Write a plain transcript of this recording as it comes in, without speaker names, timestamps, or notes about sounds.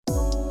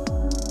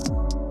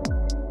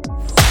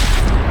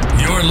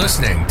You're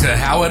listening to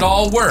How It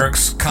All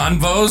Works,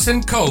 Convos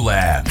and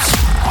Collabs.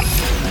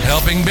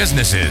 Helping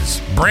businesses,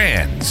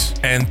 brands,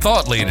 and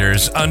thought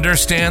leaders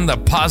understand the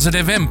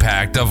positive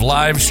impact of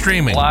live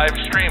streaming.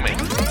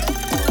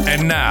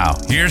 And now,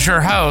 here's your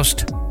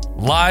host,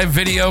 live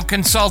video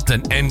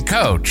consultant and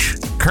coach,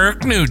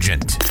 Kirk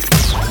Nugent.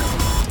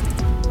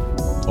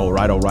 All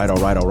right.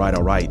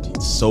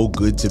 It's so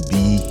good to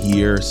be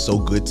here. So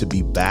good to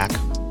be back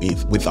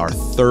with our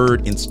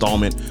third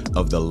installment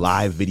of the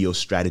live video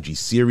strategy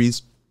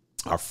series.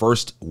 Our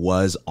first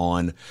was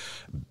on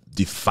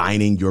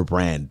defining your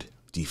brand.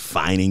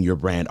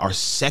 Our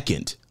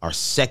second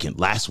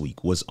last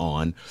week was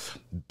on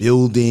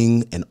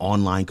building an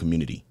online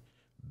community.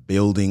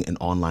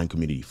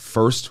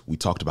 First, we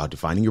talked about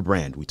defining your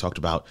brand. We talked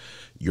about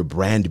your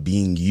brand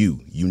being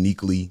you,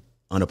 uniquely,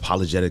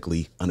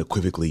 unapologetically,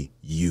 unequivocally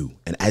you.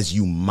 And as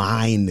you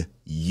mine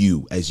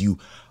you, as you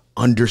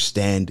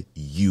understand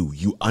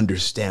you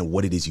understand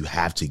what it is you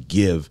have to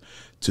give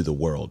to the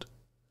world,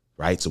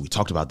 right? So we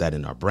talked about that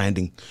in our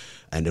branding.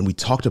 And then we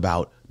talked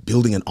about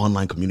building an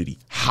online community,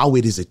 how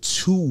it is a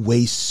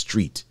two-way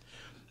street,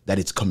 that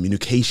it's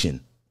communication,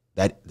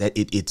 that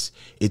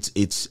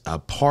it's a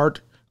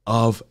part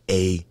of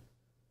a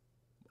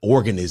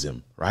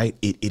organism, right?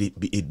 It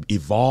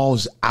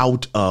evolves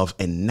out of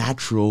a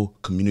natural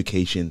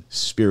communication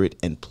spirit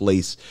and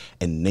place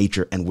and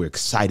nature. And we're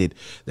excited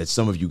that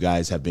some of you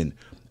guys have been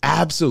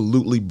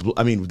absolutely,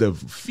 the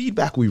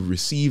feedback we've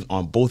received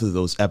on both of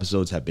those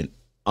episodes have been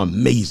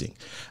amazing.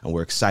 And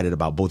we're excited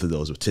about both of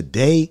those.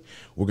 Today,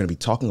 we're going to be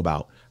talking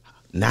about,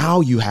 now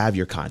you have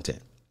your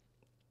content.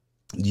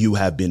 You're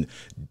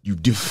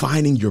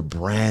defining your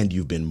brand.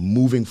 You've been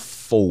moving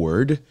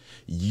forward.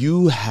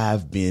 You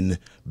have been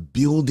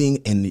building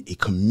a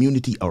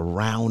community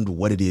around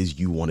what it is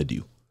you want to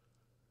do.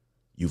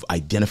 You've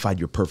identified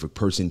your perfect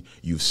person.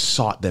 You've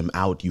sought them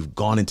out. You've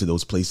gone into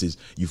those places.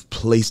 You've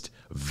placed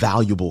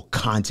valuable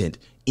content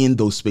in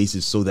those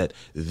spaces so that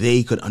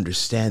they could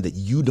understand that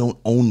you don't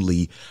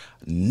only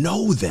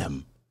know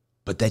them,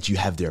 but that you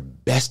have their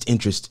best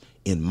interest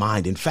in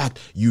mind. In fact,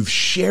 you've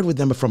shared with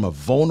them from a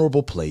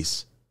vulnerable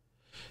place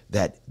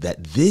that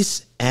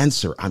this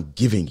answer I'm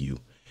giving you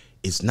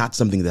is not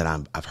something that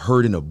I've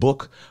heard in a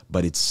book,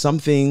 but it's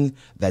something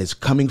that is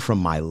coming from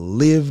my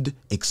lived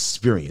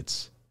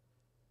experience.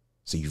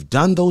 So you've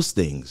done those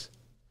things,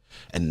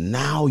 and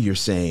now you're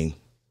saying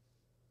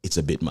it's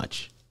a bit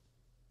much.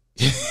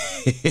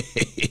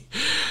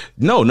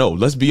 No,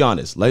 let's be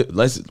honest. We're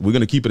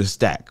going to keep it a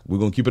stack. We're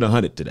going to keep it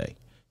 100 today.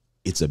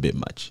 It's a bit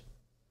much.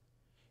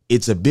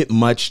 It's a bit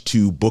much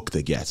to book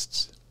the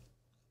guests.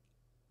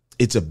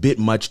 It's a bit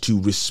much to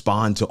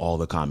respond to all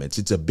the comments.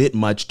 It's a bit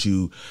much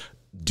to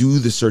do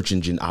the search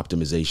engine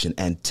optimization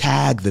and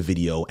tag the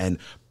video and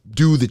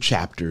do the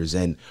chapters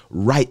and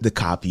write the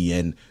copy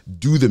and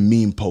do the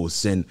meme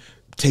posts and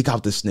take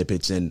out the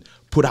snippets and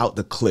put out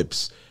the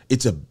clips.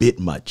 It's a bit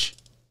much.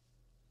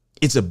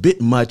 It's a bit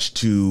much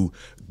to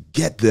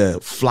get the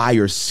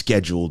flyers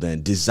scheduled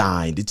and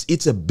designed.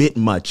 It's a bit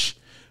much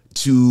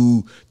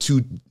to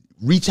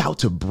reach out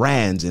to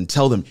brands and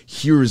tell them,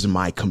 here's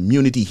my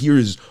community,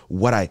 here's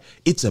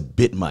it's a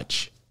bit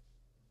much.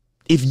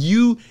 If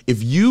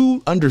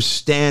you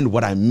understand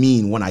what I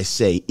mean when I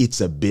say it's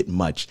a bit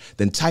much,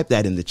 then type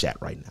that in the chat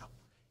right now.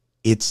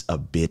 It's a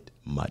bit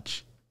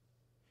much.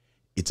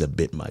 It's a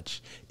bit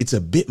much. It's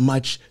a bit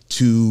much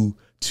to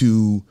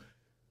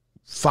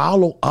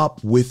follow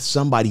up with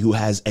somebody who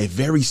has a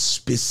very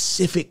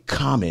specific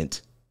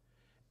comment,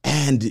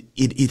 and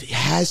it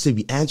has to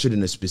be answered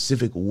in a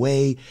specific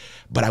way.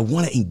 But I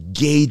want to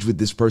engage with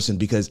this person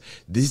because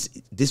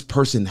this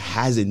person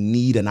has a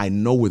need, and I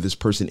know where this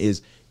person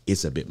is.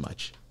 It's a bit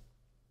much.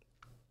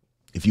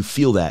 If you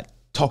feel that,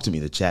 talk to me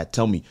in the chat.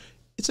 Tell me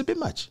it's a bit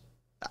much.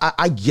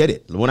 I get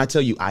it. When I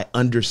tell you I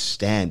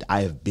understand,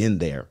 I have been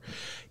there.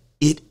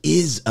 It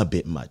is a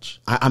bit much.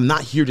 I'm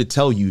not here to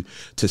tell you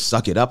to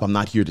suck it up. I'm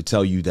not here to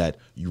tell you that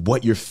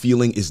what you're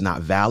feeling is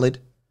not valid.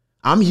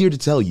 I'm here to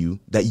tell you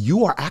that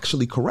you are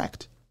actually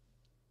correct.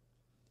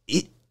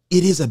 It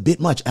is a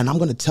bit much. And I'm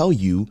going to tell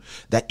you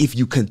that if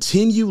you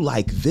continue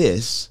like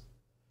this,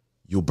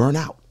 you'll burn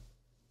out.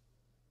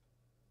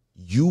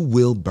 You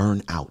will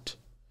burn out.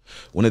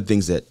 One of the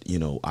things that,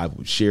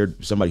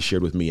 somebody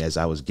shared with me as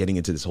I was getting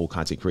into this whole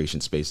content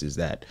creation space is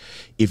that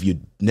if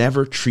you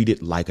never treat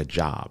it like a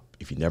job,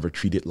 if you never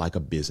treat it like a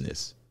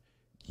business,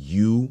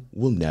 you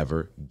will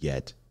never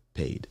get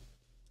paid.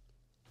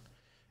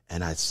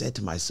 And I said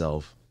to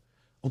myself,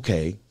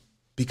 okay,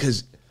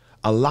 because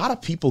a lot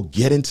of people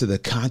get into the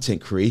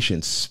content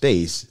creation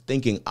space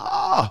thinking,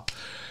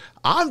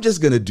 I'm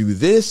just going to do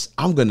this.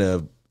 I'm going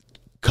to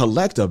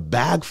collect a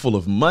bag full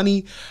of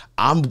money.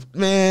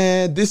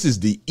 This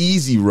is the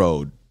easy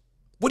road.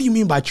 What do you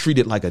mean by treat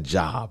it like a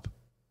job?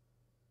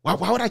 Why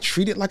would I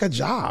treat it like a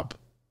job?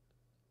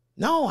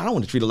 No, I don't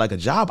want to treat it like a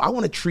job. I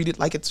want to treat it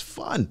like it's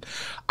fun.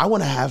 I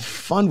want to have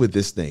fun with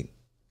this thing.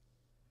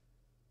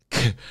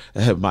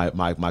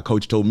 My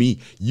coach told me,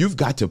 you've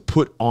got to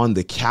put on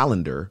the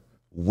calendar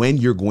when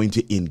you're going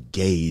to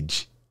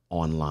engage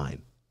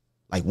online.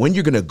 Like when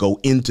you're going to go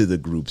into the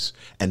groups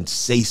and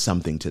say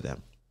something to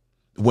them,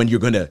 when you're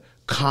going to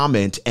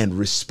comment and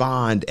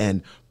respond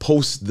and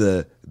post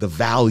the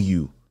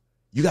value,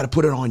 you got to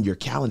put it on your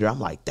calendar. I'm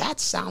like, that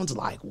sounds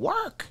like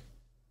work.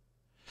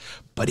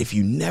 But if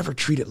you never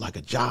treat it like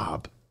a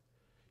job,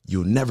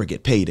 you'll never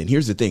get paid. And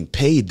here's the thing,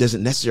 paid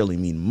doesn't necessarily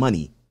mean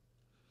money.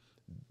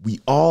 We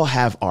all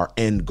have our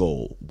end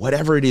goal.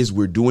 Whatever it is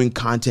we're doing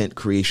content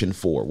creation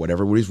for,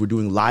 whatever it is we're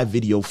doing live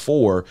video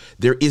for,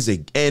 there is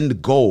an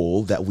end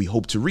goal that we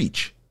hope to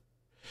reach.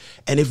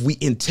 And if we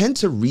intend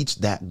to reach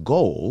that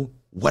goal,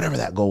 whatever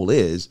that goal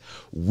is,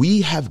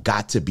 we have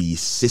got to be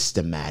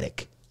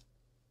systematic.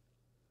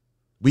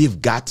 We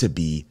have got to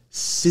be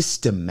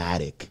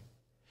systematic.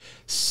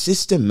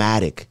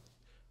 Systematic.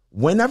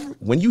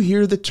 When you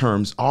hear the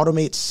terms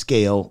automate,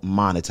 scale,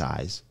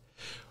 monetize,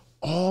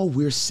 all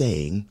we're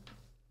saying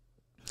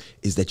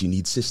is that you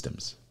need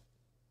systems.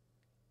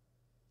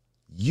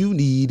 You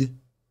need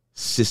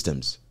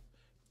systems.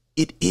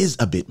 It is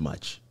a bit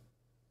much,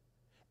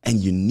 and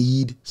you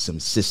need some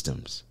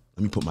systems.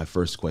 Let me put my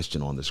first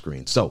question on the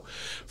screen. So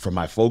for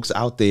my folks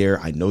out there,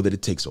 I know that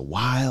it takes a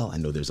while. I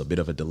know there's a bit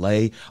of a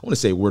delay. I want to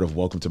say a word of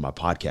welcome to my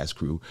podcast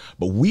crew,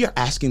 but we are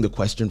asking the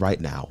question right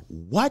now,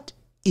 what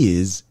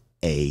is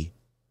a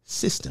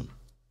system?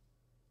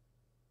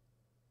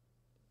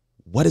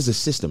 What is a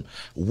system?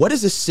 What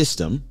is a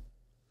system?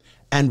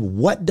 And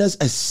what does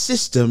a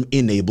system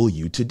enable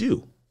you to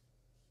do?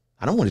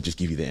 I don't want to just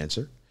give you the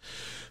answer,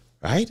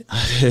 right?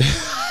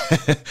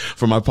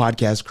 For my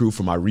podcast crew,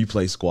 for my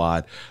replay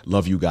squad,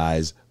 love you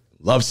guys.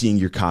 Love seeing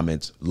your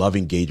comments. Love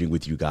engaging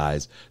with you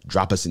guys.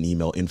 Drop us an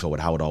email,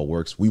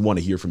 info@howitallworks. We want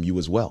to hear from you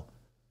as well.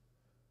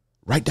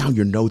 Write down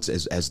your notes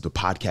as the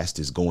podcast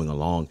is going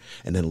along,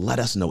 and then let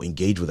us know,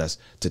 engage with us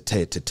to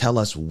tell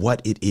us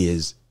what it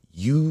is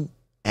you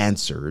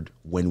answered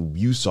when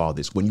you saw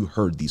this, when you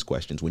heard these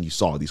questions, when you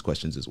saw these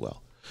questions as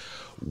well.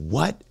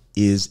 What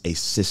is a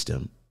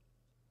system?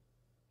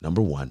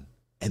 Number one.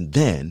 And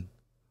then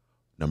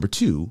number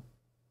two,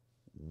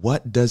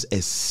 what does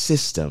a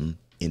system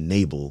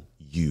enable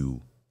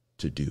you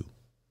to do?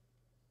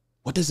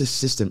 What does a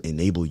system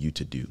enable you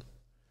to do?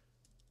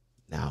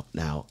 Now,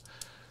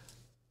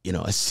 you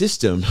know, a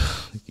system,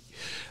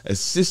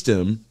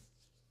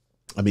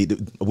 I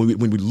mean,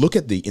 when we look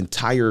at the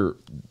entire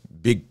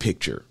big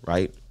picture,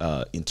 right?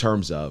 In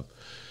terms of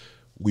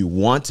we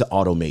want to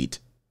automate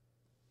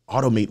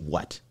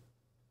what?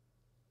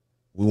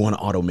 We want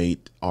to automate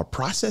our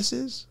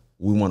processes.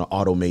 We want to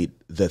automate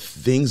the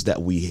things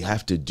that we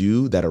have to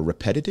do that are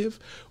repetitive.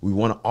 We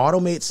want to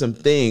automate some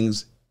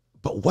things,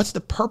 but what's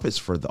the purpose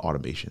for the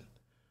automation?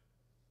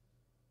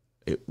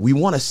 We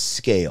want to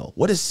scale.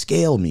 What does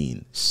scale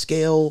mean?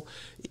 Scale,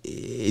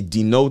 it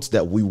denotes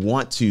that we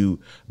want to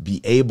be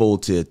able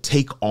to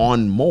take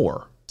on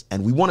more.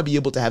 And we want to be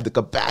able to have the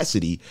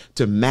capacity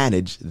to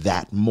manage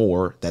that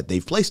more that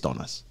they've placed on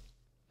us.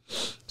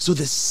 So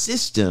the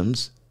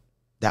systems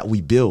that we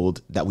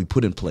build, that we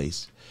put in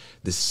place,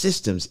 the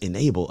systems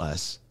enable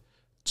us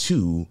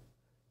to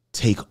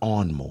take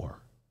on more.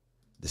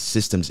 The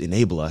systems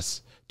enable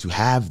us to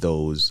have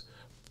those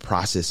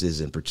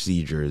processes and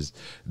procedures,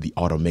 the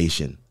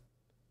automation.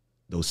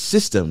 Those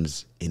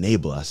systems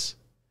enable us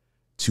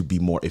to be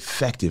more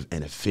effective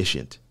and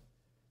efficient.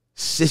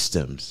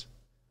 Systems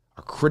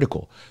are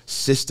critical.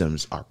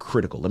 Systems are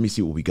critical. Let me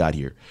see what we got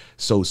here.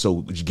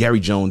 So Gary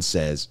Jones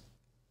says,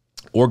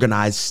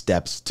 organize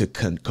steps to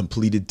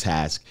completed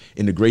task,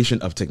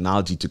 integration of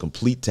technology to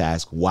complete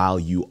task while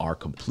you are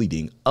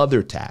completing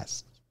other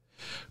tasks.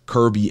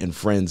 Kirby and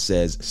Friends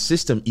says,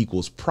 system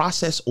equals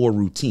process or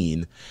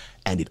routine,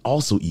 and it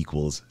also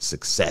equals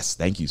success.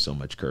 Thank you so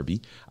much,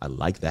 Kirby. I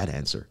like that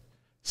answer.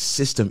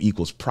 System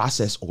equals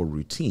process or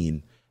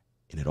routine,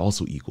 and it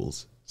also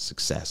equals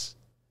success.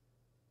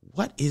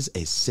 What is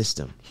a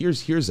system?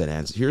 Here's an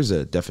answer. Here's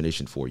a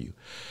definition for you.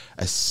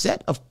 A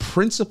set of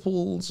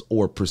principles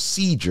or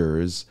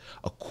procedures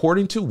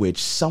according to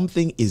which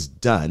something is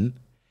done,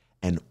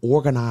 an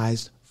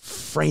organized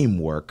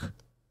framework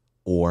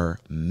or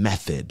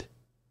method.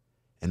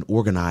 An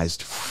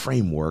organized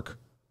framework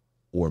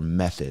or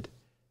method.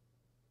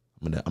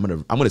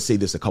 I'm gonna say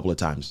this a couple of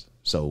times,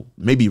 so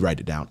maybe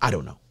write it down. I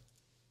don't know.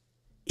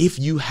 If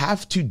you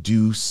have to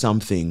do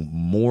something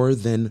more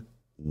than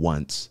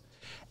once,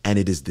 and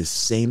it is the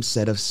same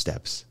set of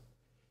steps,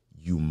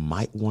 you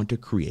might want to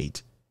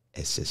create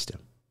a system.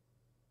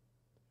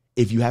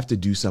 If you have to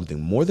do something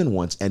more than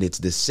once and it's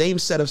the same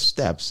set of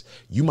steps,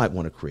 you might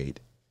want to create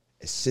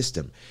a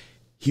system.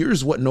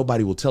 Here's what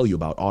nobody will tell you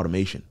about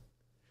automation.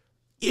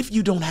 If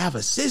you don't have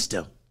a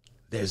system,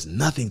 there's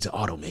nothing to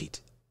automate.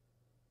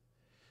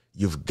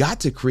 You've got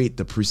to create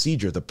the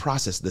procedure, the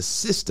process, the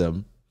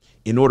system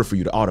in order for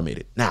you to automate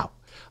it. Now,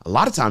 a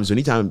lot of times,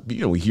 anytime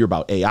we hear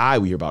about AI,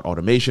 we hear about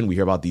automation, we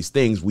hear about these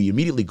things, we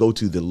immediately go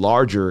to the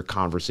larger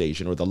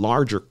conversation or the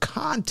larger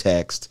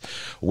context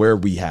where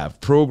we have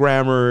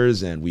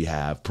programmers and we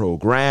have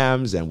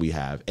programs and we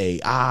have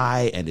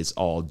AI and it's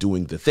all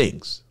doing the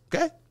things,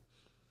 okay?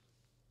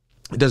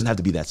 It doesn't have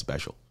to be that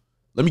special.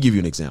 Let me give you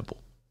an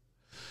example.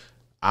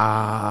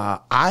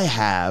 I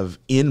have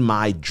in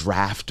my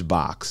draft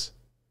box,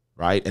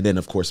 right? And then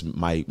of course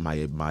my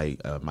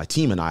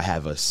team and I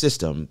have a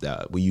system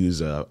that we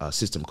use a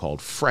system called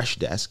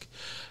Freshdesk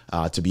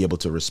to be able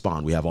to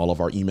respond. We have all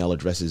of our email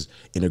addresses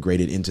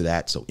integrated into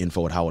that. So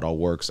info at how it all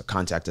works,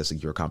 contact us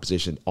at your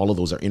composition, all of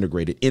those are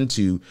integrated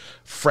into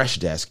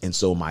Freshdesk. And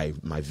so my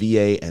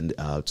VA and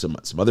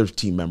some other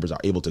team members are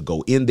able to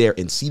go in there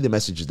and see the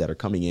messages that are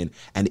coming in.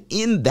 And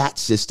in that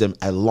system,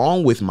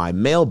 along with my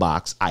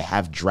mailbox, I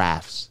have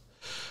drafts.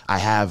 I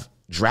have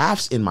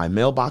drafts in my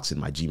mailbox, in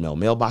my Gmail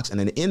mailbox. And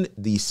then in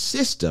the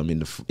system,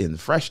 in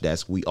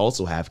Freshdesk, we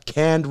also have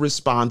canned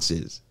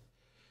responses.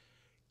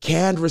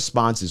 Canned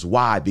responses.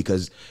 Why?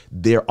 Because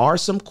there are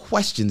some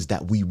questions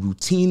that we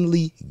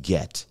routinely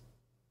get.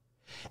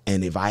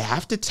 And if I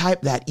have to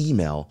type that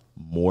email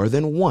more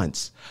than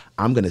once,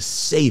 I'm going to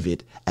save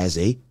it as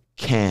a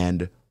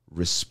canned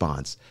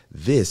response.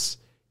 This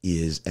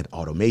is an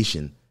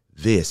automation.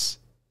 This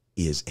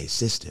is a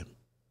system.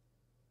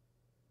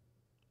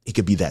 It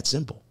could be that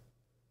simple.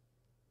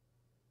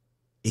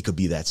 It could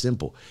be that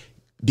simple.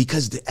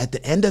 Because at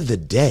the end of the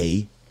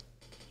day,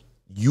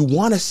 you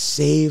want to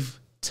save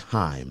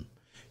time.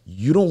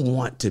 You don't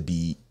want to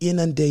be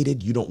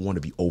inundated. You don't want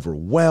to be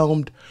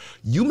overwhelmed.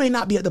 You may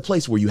not be at the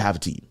place where you have a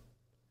team.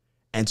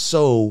 And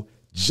so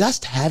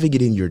just having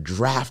it in your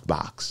draft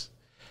box,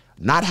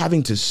 not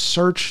having to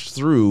search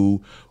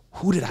through,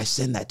 who did I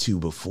send that to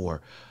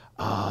before?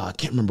 I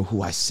can't remember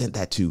who I sent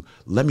that to.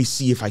 Let me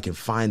see if I can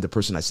find the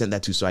person I sent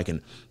that to so I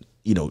can,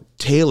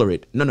 tailor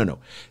it. No.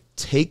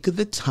 Take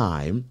the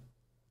time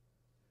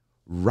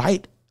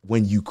right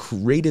when you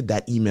created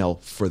that email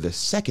for the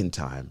second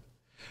time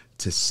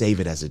to save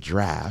it as a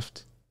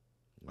draft,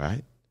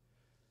 right?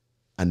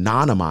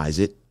 Anonymize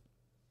it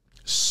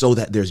so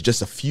that there's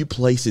just a few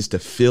places to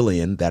fill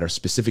in that are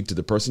specific to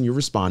the person you're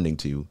responding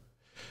to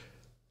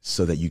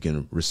so that you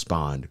can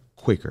respond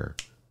quicker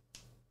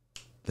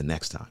the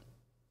next time.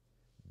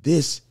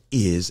 This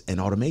is an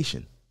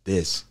automation.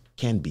 This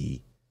can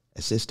be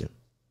a system.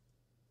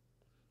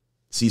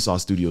 Seesaw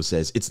Studio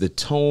says it's the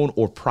tone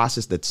or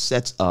process that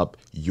sets up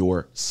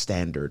your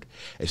standard.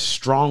 A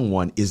strong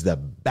one is the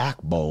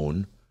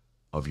backbone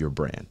of your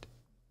brand.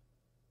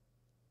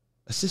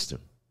 A system.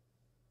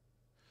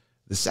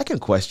 The second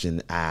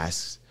question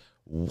asks,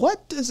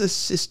 what does a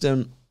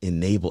system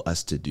enable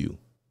us to do?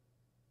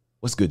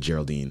 What's good,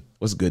 Geraldine?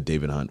 What's good,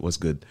 David Hunt? What's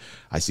good?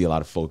 I see a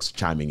lot of folks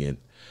chiming in.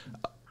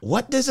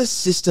 What does a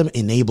system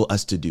enable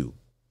us to do?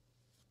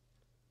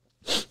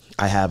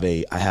 I have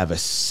a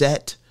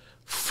set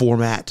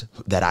format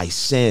that I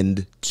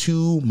send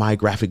to my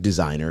graphic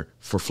designer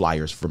for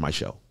flyers for my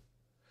show.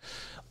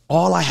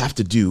 All I have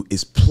to do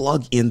is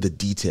plug in the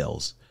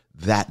details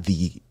that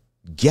the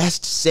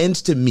guest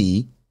sends to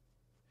me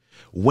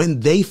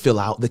when they fill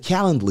out the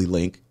Calendly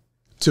link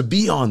to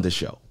be on the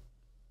show.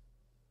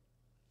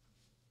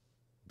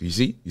 You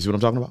see what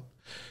I'm talking about?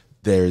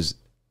 There's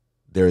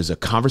a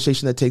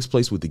conversation that takes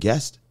place with the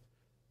guest.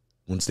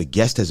 Once the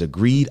guest has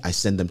agreed, I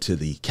send them to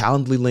the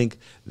Calendly link.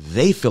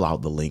 They fill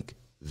out the link.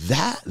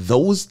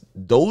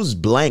 Those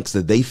blanks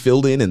that they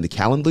filled in the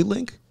Calendly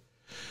link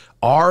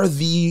are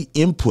the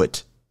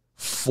input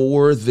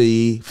for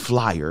the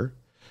flyer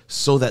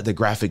so that the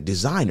graphic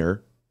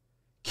designer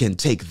can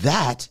take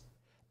that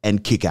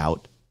and kick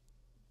out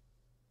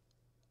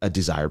a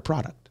desired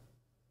product.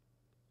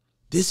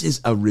 This is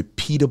a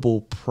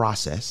repeatable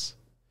process.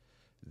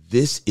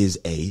 This is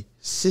a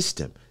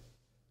system.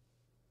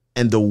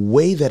 And the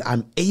way that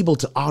I'm able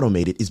to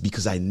automate it is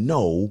because I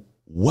know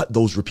what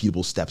those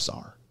repeatable steps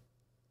are.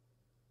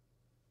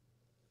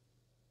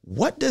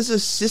 What does a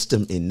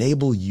system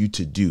enable you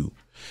to do?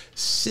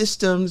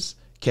 Systems,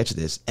 catch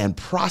this, and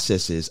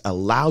processes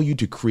allow you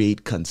to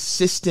create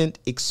consistent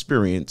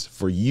experiences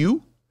for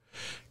you,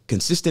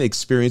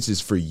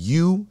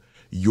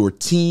 your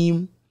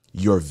team,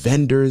 your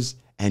vendors,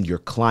 and your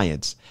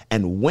clients.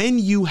 And when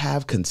you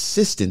have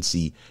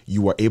consistency,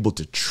 you are able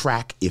to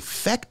track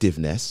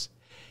effectiveness,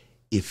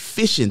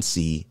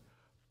 efficiency,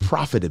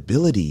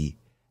 profitability,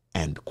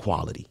 and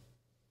quality.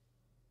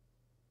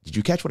 Did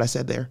you catch what I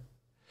said there?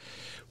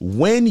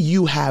 When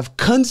you have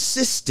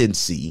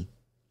consistency,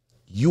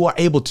 you are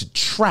able to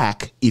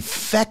track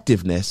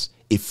effectiveness,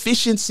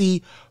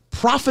 efficiency,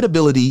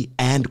 profitability,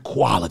 and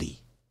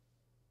quality.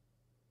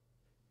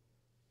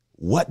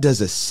 What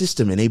does a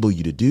system enable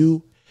you to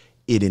do?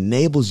 It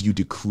enables you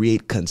to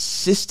create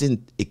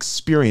consistent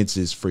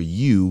experiences for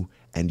you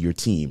and your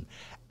team.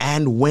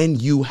 And when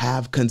you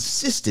have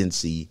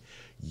consistency,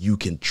 you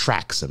can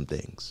track some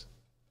things.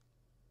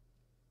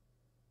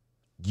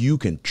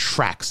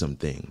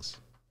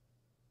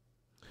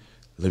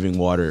 Living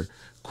Water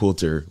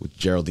Quilter with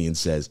Geraldine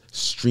says,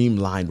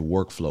 streamlined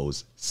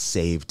workflows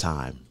save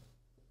time.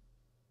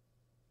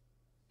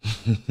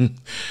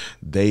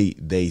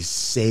 They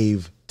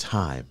save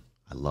time.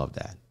 I love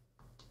that.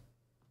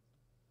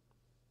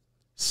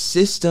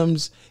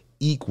 Systems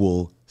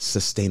equal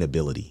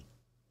sustainability.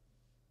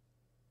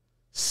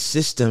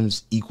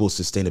 Systems equal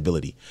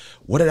sustainability.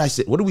 What did I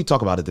say? What did we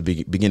talk about at the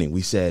beginning?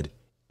 We said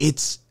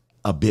it's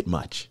a bit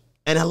much.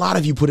 And a lot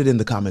of you put it in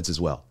the comments as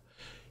well.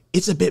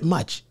 It's a bit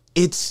much.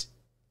 It's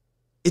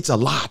a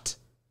lot.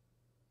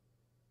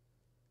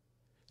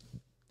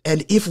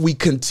 And if we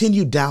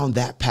continue down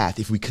that path,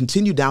 if we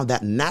continue down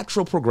that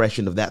natural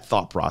progression of that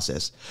thought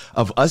process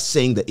of us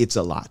saying that it's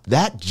a lot,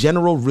 that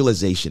general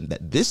realization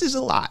that this is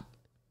a lot,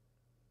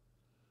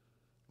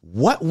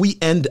 what we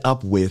end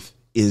up with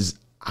is,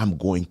 I'm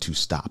going to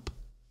stop.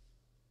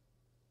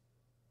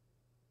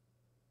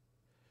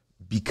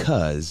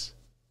 Because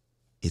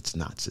it's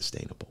not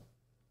sustainable.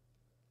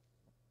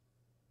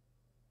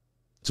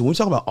 So when we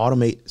talk about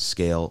automate,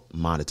 scale,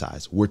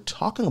 monetize, we're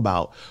talking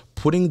about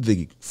putting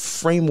the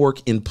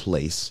framework in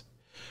place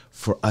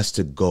for us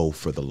to go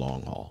for the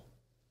long haul.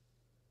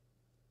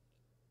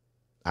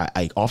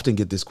 I often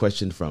get this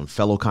question from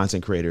fellow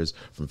content creators,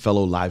 from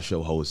fellow live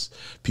show hosts,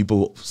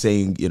 people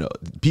saying,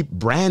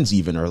 brands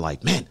even are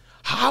like, man,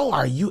 how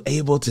are you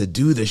able to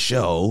do the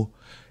show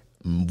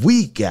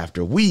week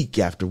after week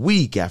after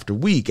week after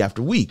week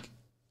after week?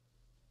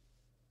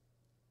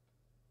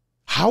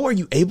 How are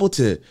you able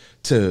to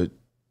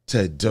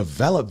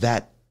develop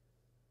that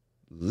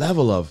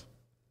level of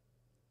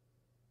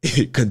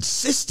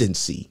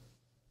consistency?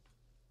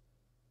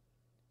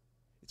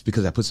 It's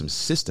because I put some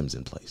systems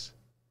in place.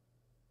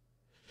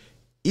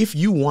 If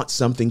you want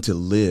something to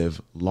live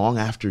long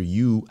after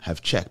you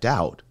have checked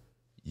out,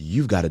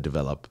 you've got to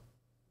develop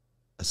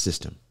a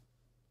system.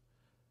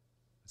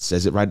 It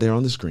says it right there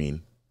on the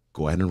screen.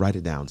 Go ahead and write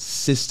it down.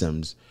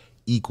 Systems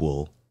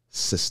equal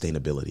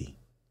sustainability.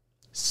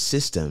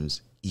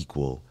 Systems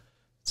equal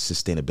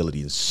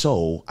sustainability. And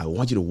so I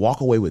want you to walk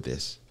away with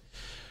this.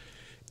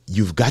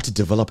 You've got to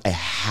develop a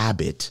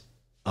habit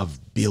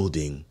of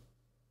building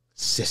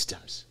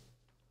systems.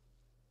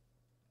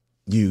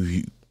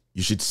 You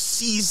should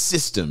see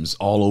systems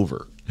all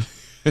over.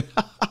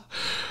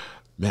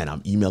 Man,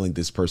 I'm emailing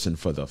this person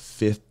for the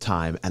 5th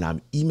time, and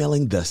I'm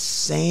emailing the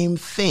same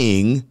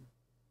thing,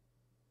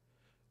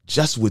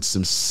 just with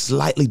some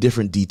slightly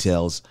different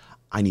details.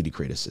 I need to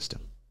create a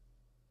system.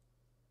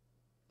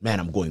 Man,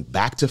 I'm going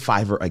back to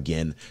Fiverr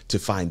again to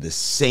find the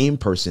same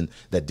person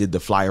that did the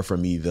flyer for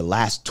me the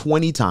last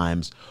 20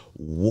 times.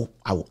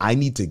 I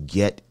need to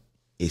get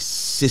a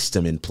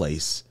system in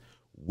place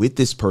with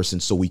this person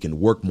so we can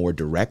work more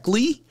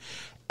directly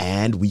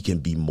and we can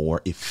be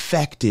more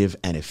effective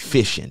and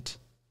efficient.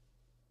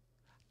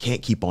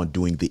 Can't keep on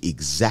doing the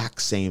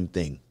exact same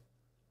thing,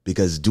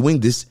 because doing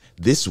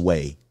this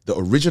way, the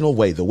original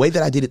way, the way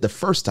that I did it the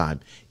first time,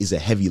 is a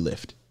heavy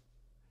lift.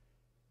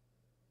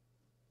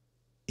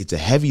 It's a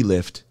heavy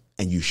lift,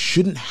 and you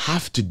shouldn't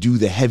have to do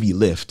the heavy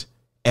lift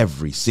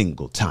every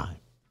single time.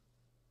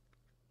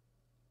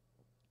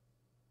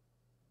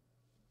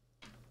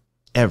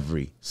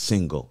 Every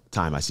single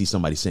time. I see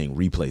somebody saying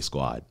replay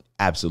squad.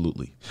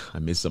 Absolutely. I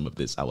missed some of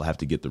this. I will have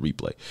to get the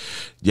replay.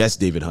 Yes,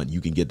 David Hunt,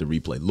 you can get the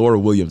replay. Laura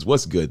Williams,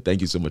 what's good?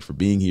 Thank you so much for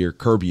being here.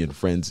 Kirby and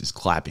Friends is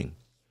clapping.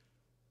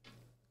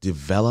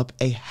 Develop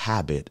a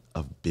habit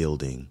of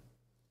building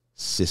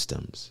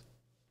systems.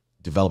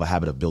 Develop a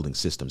habit of building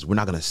systems. We're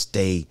not going to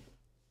stay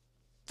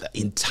the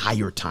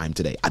entire time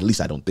today. At least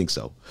I don't think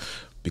so,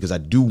 because I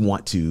do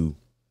want to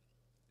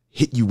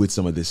hit you with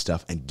some of this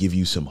stuff and give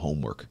you some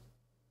homework.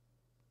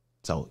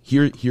 So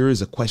here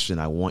is a question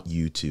I want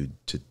you to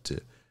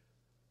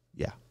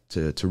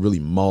really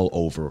mull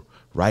over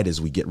right as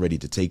we get ready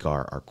to take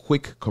our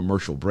quick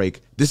commercial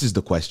break. This is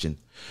the question.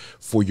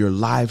 For your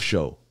live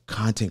show,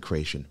 content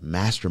creation,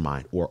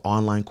 mastermind, or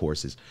online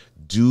courses,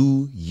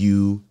 do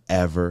you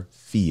ever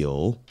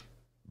feel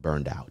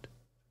burned out?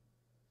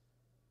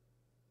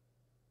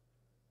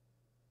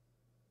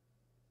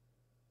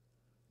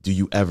 Do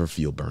you ever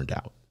feel burned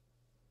out?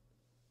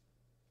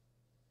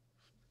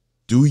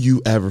 Do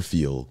you ever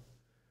feel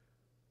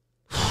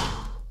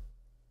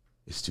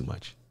it's too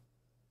much?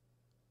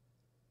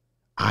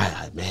 I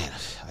have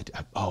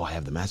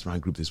the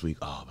mastermind group this week.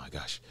 Oh my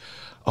gosh.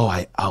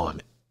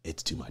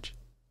 It's too much.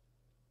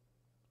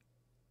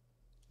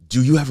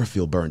 Do you ever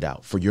feel burned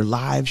out for your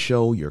live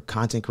show, your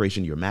content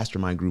creation, your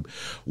mastermind group,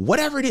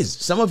 whatever it is?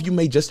 Some of you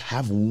may just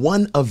have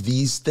one of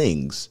these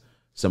things.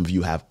 Some of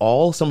you have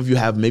all, some of you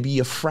have maybe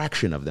a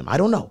fraction of them. I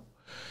don't know.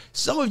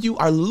 Some of you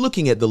are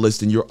looking at the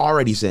list and you're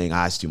already saying,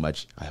 it's too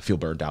much. I feel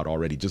burned out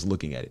already just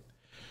looking at it.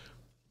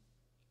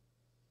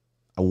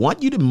 I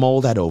want you to mull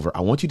that over.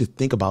 I want you to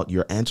think about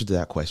your answer to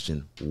that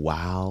question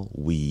while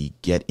we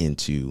get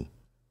into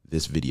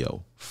this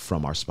video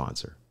from our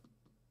sponsor.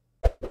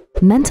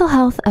 Mental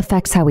health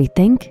affects how we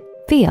think,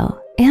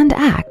 feel, and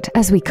act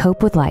as we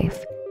cope with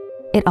life.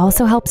 It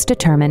also helps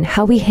determine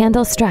how we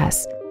handle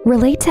stress,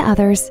 relate to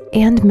others,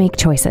 and make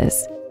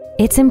choices.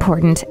 It's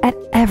important at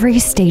every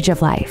stage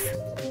of life.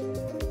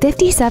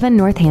 57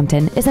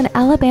 Northampton is an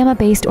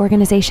Alabama-based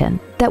organization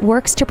that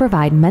works to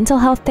provide mental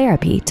health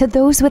therapy to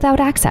those without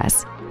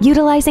access,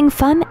 utilizing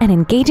fun and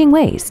engaging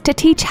ways to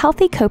teach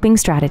healthy coping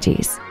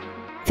strategies.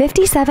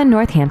 57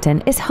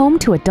 Northampton is home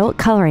to Adult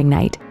Coloring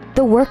Night,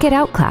 the Work It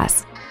Out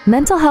class,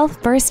 Mental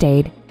Health First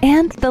Aid,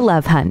 and the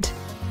Love Hunt.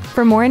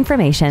 For more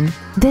information,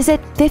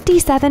 visit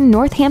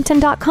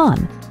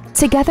 57northampton.com.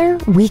 Together,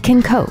 we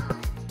can cope.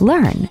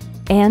 learn,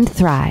 and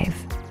thrive.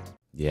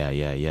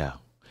 Yeah.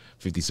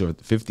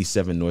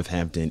 57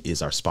 Northampton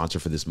is our sponsor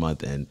for this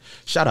month, and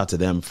shout out to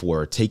them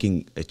for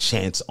taking a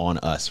chance on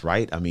us,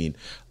 right? I mean,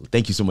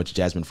 thank you so much,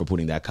 Jasmine, for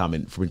putting that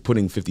comment, for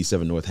putting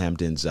 57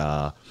 Northampton's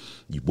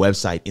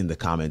website in the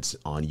comments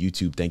on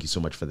YouTube. Thank you so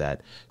much for that.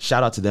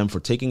 Shout out to them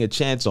for taking a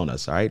chance on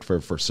us, all right,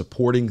 for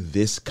supporting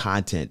this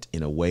content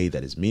in a way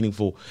that is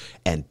meaningful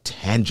and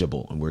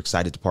tangible, and we're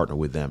excited to partner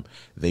with them.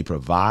 They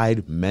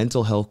provide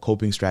mental health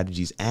coping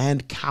strategies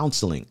and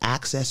counseling,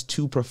 access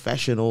to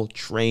professional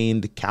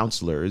trained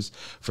counselors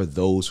for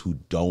those who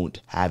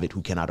don't have it,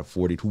 who cannot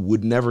afford it, who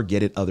would never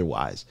get it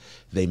otherwise.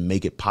 They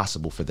make it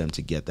possible for them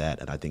to get that,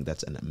 and I think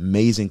that's an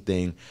amazing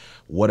thing.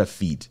 What a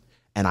feat.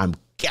 And I'm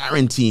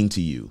guaranteeing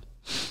to you,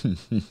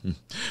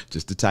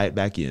 just to tie it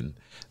back in,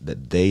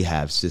 that they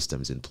have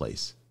systems in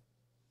place.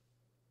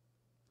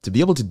 To be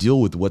able to deal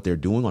with what they're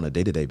doing on a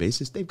day-to-day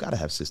basis, they've got to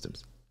have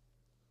systems.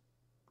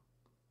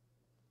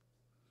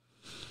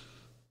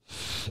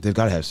 They've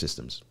got to have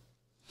systems.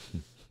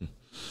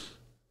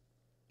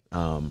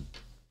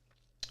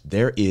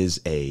 There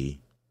is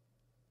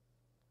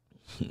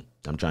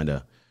I'm trying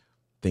to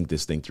think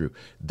this thing through.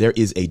 There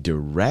is a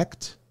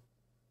direct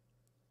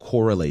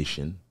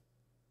correlation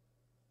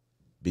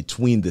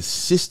between the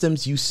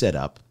systems you set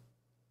up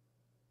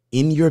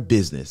in your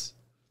business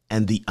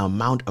and the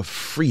amount of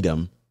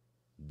freedom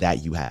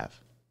that you have.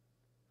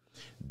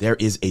 There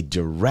is a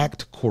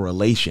direct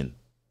correlation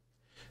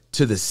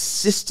to the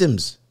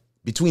systems,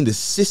 between the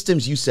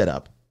systems you set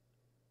up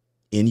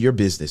in your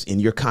business, in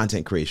your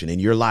content creation, in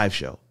your live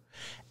show,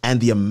 and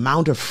the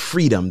amount of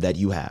freedom that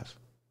you have.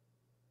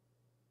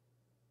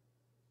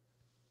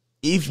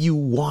 If you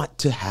want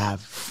to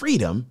have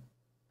freedom,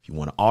 if you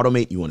want to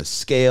automate, you want to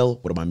scale.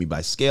 What do I mean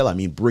by scale? I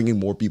mean bringing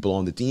more people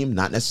on the team,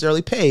 not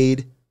necessarily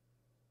paid,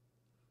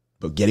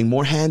 but getting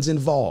more hands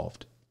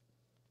involved.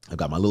 I've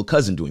got my little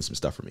cousin doing some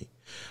stuff for me.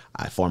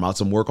 I farm out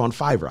some work on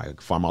Fiverr. I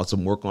farm out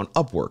some work on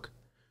Upwork.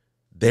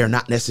 They're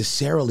not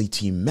necessarily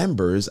team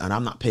members, and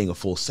I'm not paying a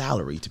full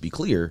salary, to be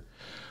clear,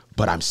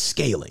 but I'm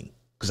scaling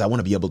because I want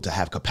to be able to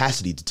have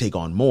capacity to take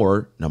on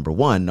more, number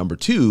one. Number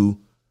two,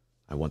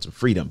 I want some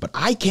freedom, but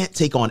I can't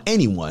take on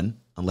anyone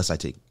unless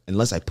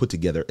I put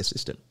together a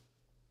system.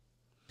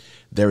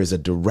 There is a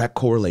direct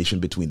correlation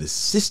between the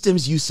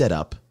systems you set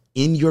up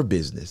in your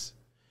business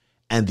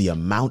and the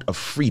amount of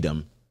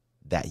freedom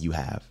that you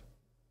have.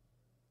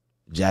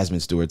 Jasmine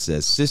Stewart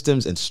says,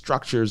 systems and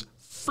structures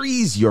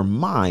frees your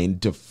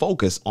mind to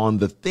focus on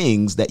the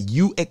things that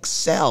you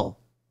excel,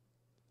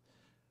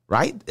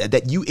 right?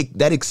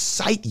 That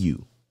excite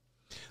you.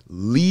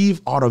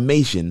 Leave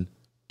automation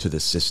to the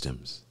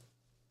systems.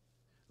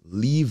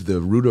 Leave the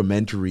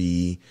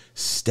rudimentary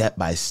step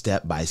by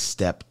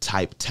step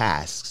type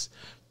tasks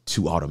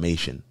to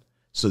automation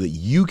so that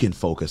you can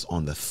focus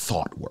on the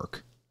thought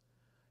work.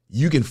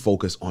 You can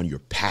focus on your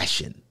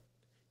passion.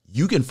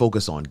 You can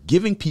focus on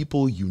giving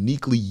people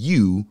uniquely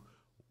you,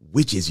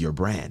 which is your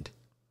brand.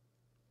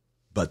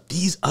 But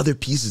these other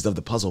pieces of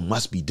the puzzle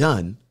must be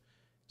done.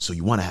 So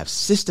you want to have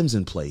systems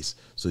in place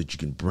so that you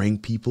can bring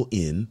people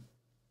in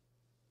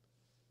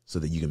so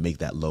that you can make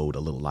that load a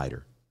little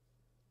lighter.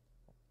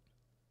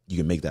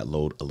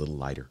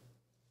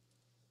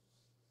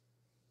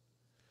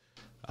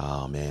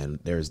 Oh man,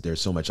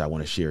 there's so much I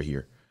want to share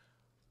here.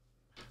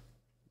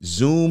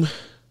 Zoom,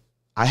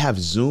 I have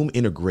Zoom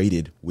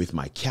integrated with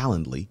my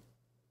Calendly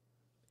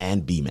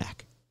and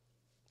BMac.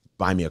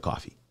 Buy me a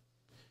coffee.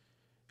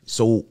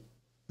 So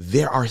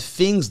there are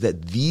things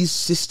that these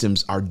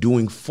systems are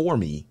doing for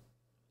me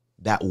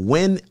that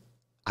when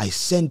I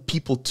send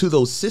people to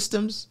those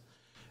systems,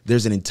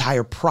 there's an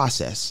entire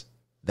process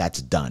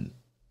that's done.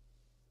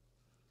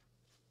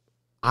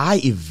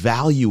 I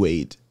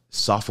evaluate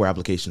software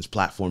applications,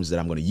 platforms that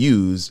I'm going to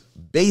use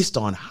based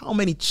on how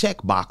many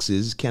check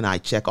boxes can I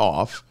check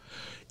off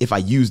if I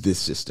use this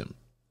system.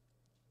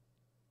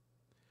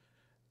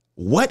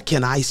 What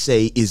can I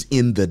say is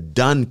in the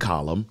done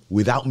column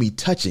without me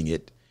touching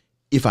it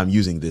if I'm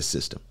using this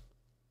system?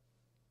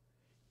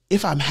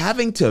 If I'm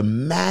having to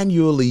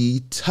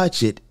manually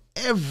touch it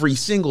every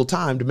single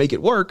time to make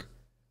it work,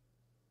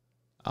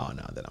 oh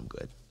no, then I'm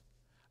good.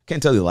 I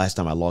can't tell you the last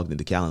time I logged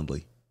into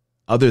Calendly,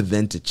 other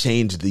than to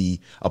change the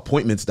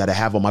appointments that I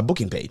have on my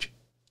booking page.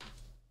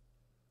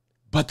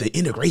 But the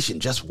integration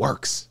just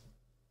works.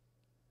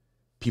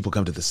 People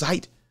come to the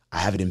site. I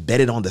have it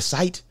embedded on the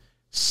site,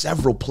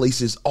 several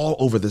places all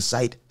over the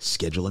site.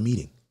 Schedule a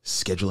meeting,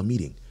 schedule a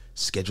meeting,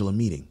 schedule a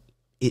meeting.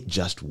 It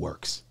just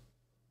works.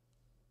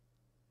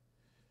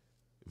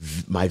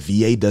 My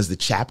VA does the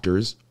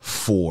chapters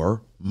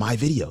for my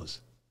videos.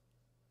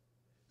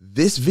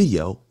 This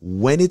video,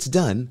 when it's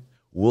done,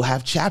 will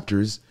have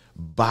chapters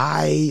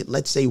by,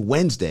 let's say,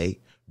 Wednesday,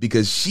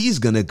 because she's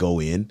going to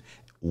go in,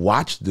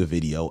 watch the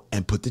video,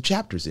 and put the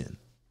chapters in.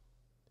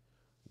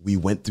 We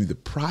went through the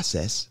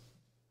process.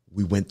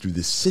 We went through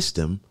the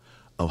system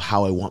of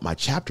how I want my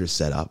chapters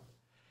set up.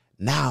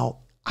 Now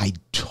I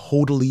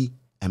totally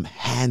am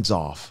hands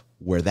off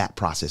where that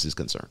process is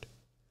concerned.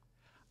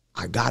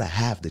 I got to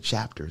have the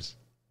chapters.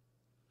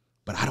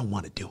 but I don't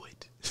want to do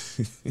it.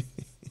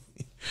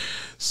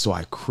 So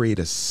I create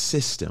a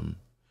system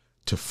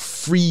to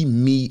free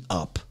me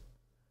up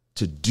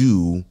to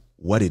do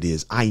what it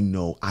is I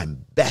know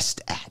I'm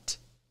best at.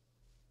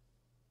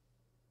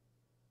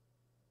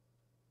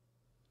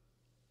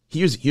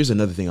 Here's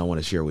another thing I want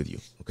to share with you.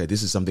 Okay,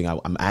 this is something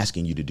I'm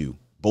asking you to do.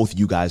 Both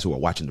you guys who are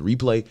watching the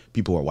replay,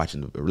 people who are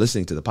watching or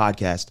listening to the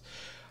podcast,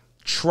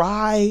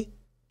 try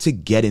to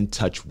get in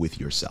touch with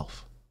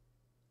yourself.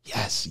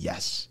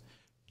 Yes.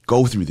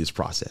 Go through this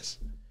process.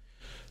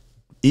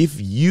 If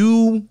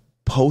you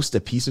post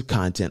a piece of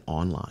content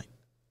online,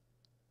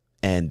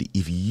 and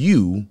if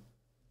you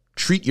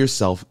treat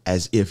yourself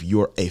as if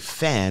you're a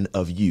fan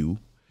of you,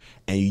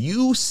 and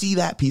you see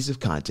that piece of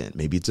content,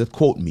 maybe it's a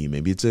quote me,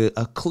 maybe it's a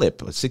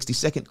clip, a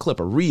 60-second clip,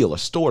 a reel, a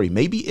story,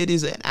 maybe it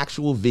is an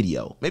actual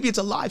video, maybe it's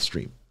a live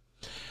stream.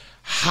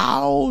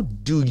 How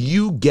do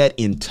you get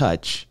in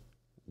touch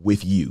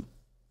with you?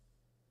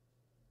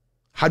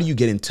 How do you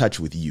get in touch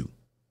with you?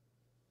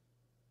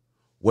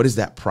 What does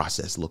that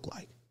process look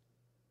like?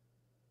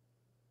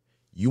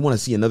 You want to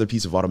see another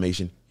piece of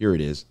automation? Here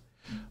it is.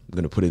 I'm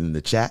going to put it in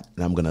the chat,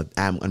 and I'm going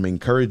to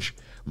encourage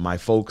my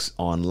folks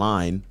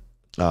online,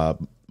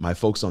 my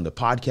folks on the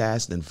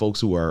podcast, and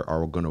folks who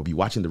are going to be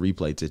watching the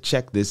replay to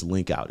check this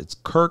link out. It's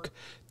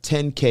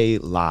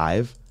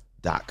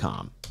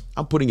kirk10klive.com.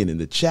 I'm putting it in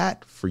the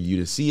chat for you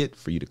to see it,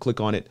 for you to click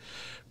on it.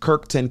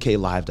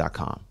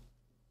 kirk10klive.com.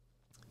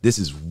 This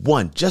is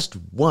just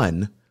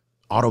one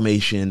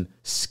automation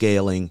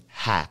scaling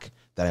hack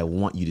that I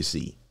want you to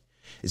see.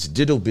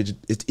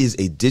 It is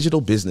a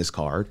digital business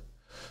card.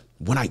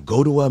 When I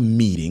go to a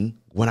meeting,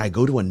 when I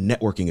go to a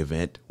networking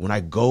event, when I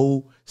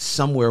go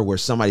somewhere where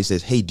somebody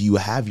says, hey, do you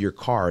have your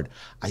card?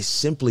 I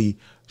simply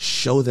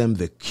show them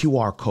the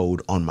QR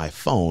code on my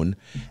phone,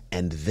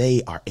 and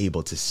they are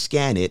able to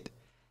scan it,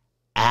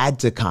 add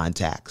to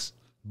contacts,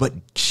 but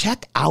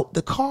check out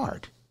the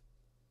card.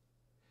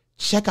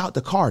 Check out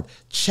the card.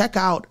 Check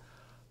out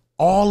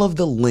all of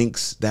the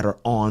links that are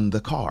on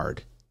the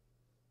card.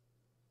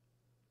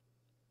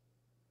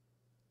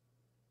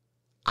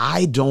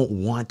 I don't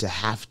want to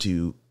have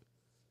to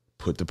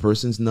put the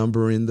person's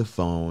number in the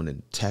phone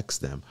and text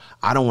them.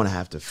 I don't want to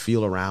have to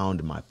feel around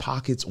in my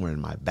pockets or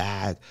in my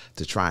bag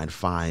to try and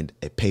find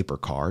a paper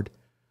card.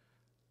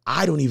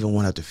 I don't even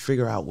want to have to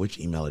figure out which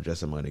email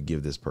address I'm going to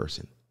give this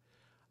person.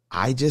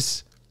 I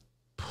just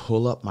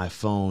pull up my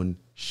phone,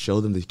 show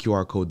them the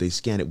QR code, they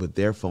scan it with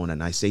their phone,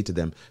 and I say to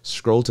them,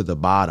 scroll to the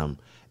bottom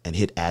and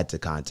hit add to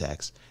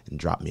contacts and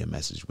drop me a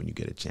message when you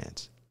get a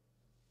chance.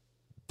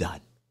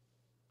 Done.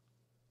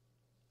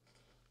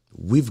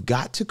 We've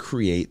got to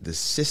create the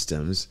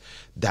systems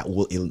that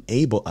will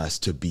enable us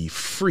to be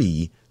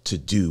free to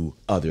do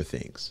other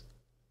things.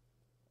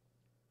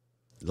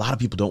 A lot of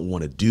people don't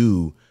want to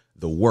do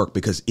the work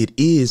because it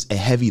is a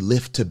heavy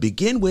lift to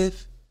begin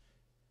with.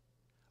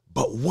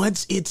 But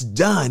once it's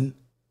done,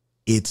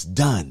 it's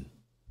done.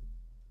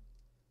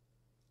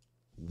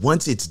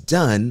 Once it's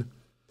done,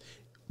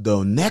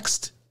 the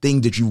next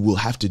thing that you will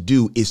have to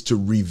do is to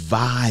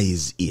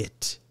revise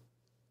it,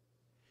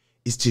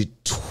 is to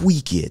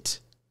tweak it,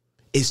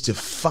 is to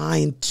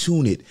fine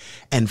tune it.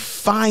 And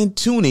fine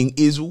tuning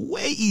is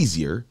way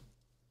easier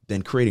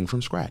than creating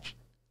from scratch.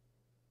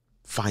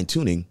 Fine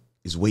tuning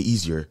is way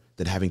easier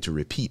than having to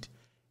repeat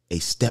a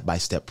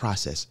step-by-step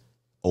process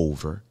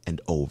over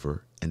and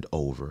over and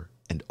over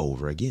and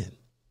over again.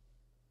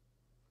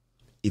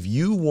 If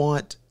you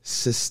want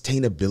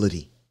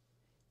sustainability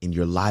in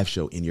your live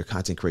show, in your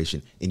content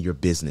creation, in your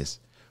business,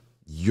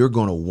 you're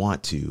going to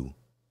want to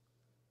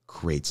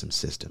create some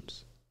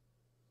systems.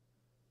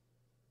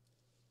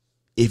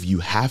 If you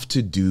have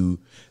to do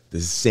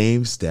the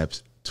same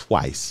steps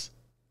twice,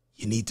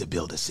 you need to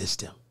build a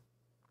system.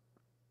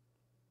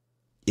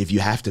 If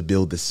you have to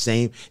do,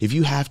 if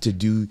you have to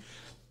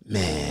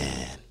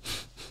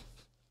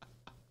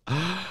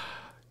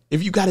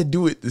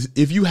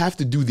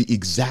do the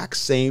exact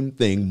same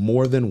thing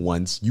more than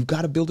once, you've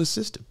got to build a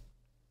system.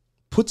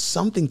 Put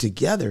something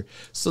together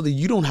so that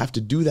you don't have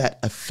to do that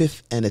a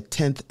 5th and a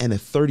 10th and a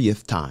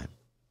 30th time.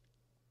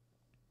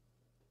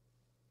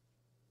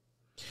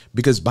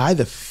 Because by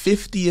the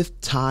 50th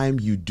time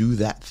you do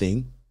that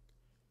thing,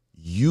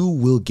 you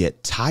will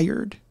get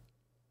tired.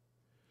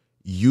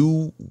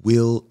 You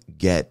will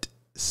get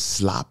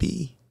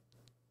sloppy.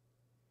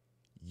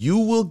 You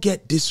will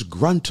get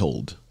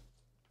disgruntled.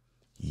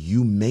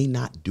 You may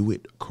not do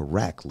it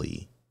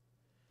correctly,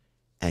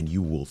 and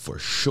you will for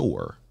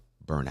sure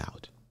burn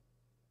out.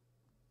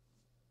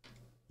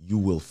 You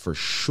will for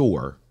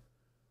sure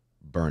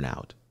burn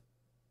out.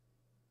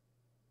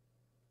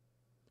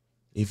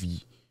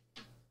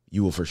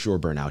 You will for sure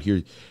burn out.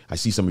 Here, I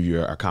see some of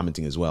you are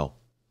commenting as well.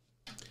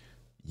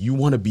 You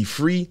want to be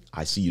free?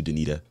 I see you,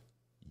 Danita.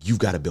 You've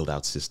got to build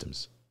out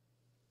systems.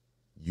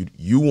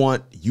 You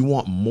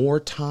want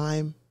more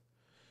time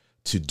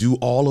to do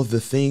all of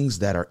the things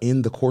that are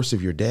in the course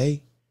of your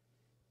day?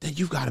 Then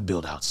you've got to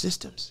build out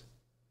systems.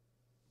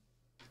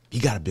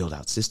 You got to build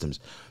out systems.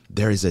 I'm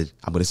going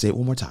to say it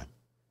one more time.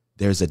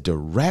 there's a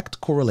direct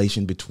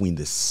correlation between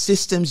the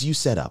systems you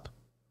set up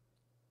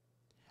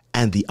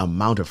and the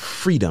amount of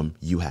freedom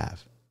you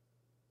have.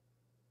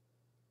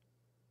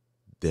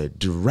 The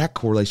direct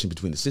correlation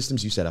between the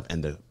systems you set up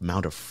and the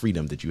amount of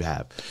freedom that you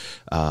have.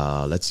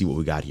 Let's see what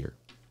we got here.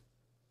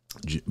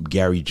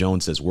 Gary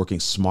Jones says, working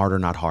smarter,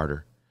 not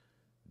harder.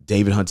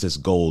 David Hunt says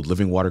gold.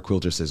 Living Water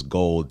Quilter says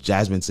gold.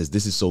 Jasmine says,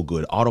 this is so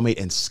good.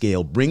 Automate and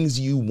scale brings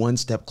you one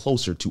step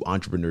closer to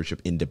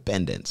entrepreneurship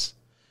independence.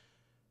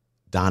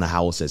 Donna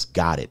Howell says,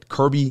 got it.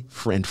 Kirby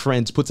and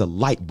Friends puts a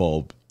light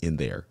bulb in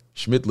there.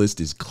 Schmidt List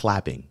is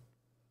clapping.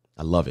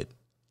 I love it.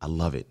 I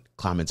love it.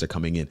 Comments are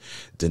coming in.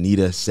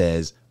 Danita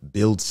says,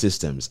 build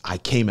systems. I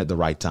came at the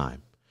right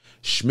time.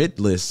 Schmidt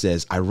List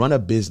says, I run a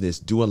business,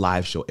 do a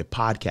live show, a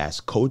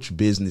podcast, coach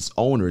business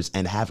owners,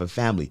 and have a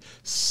family.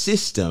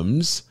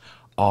 Systems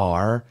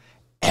are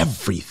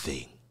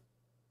everything.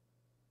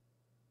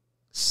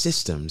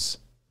 Systems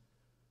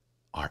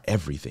are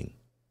everything.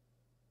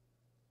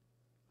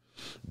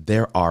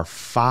 There are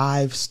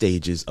 5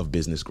 stages of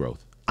business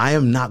growth. I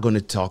am not going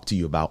to talk to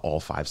you about all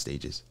 5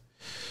 stages.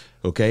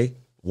 Okay?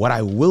 What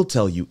I will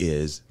tell you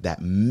is that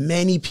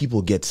many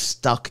people get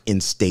stuck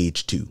in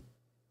stage 2.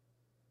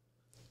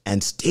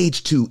 And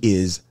stage 2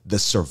 is the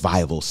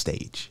survival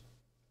stage.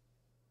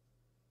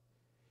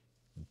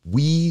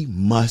 We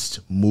must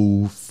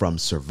move from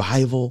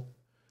survival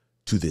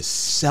to this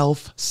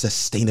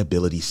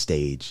self-sustainability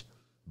stage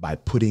by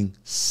putting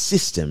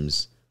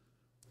systems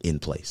in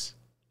place.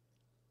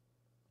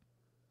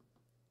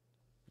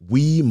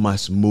 We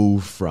must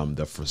move from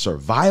the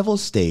survival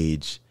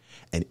stage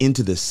and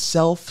into the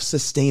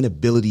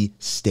self-sustainability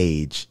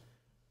stage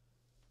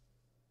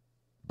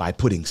by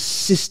putting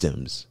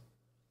systems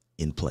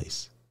in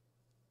place.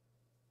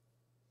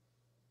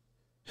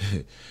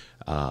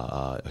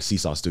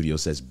 Seesaw Studio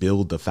says,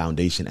 build the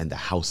foundation and the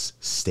house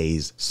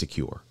stays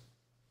secure.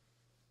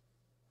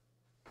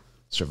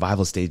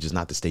 Survival stage is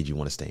not the stage you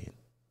want to stay in.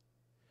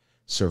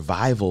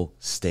 Survival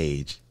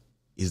stage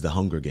is the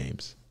Hunger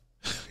Games.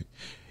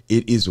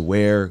 It is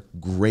where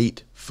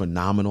great,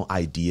 phenomenal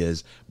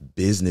ideas,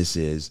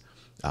 businesses,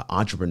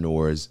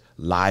 entrepreneurs,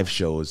 live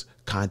shows,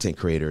 content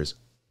creators,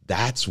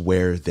 that's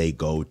where they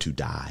go to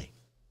die.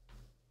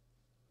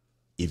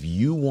 If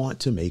you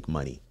want to make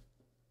money,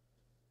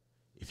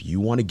 if you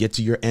want to get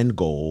to your end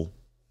goal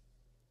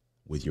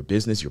with your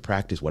business, your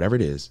practice, whatever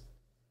it is,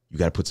 you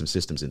got to put some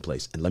systems in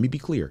place. And let me be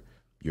clear,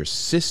 your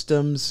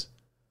systems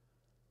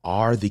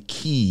are the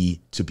key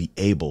to be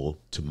able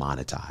to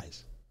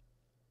monetize.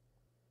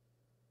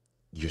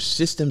 Your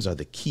systems are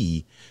the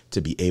key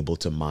to be able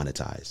to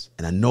monetize.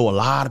 And I know a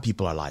lot of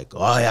people are like,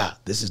 oh yeah,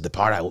 this is the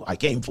part I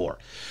came for.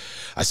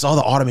 I saw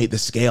the automate, the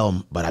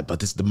scale, but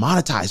this is the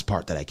monetize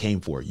part that I came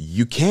for.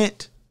 You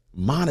can't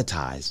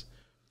monetize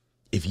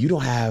if you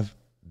don't have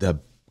the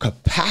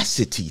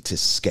capacity to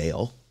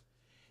scale,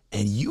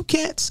 and you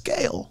can't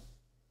scale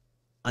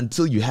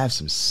until you have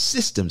some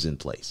systems in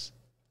place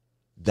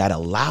that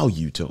allow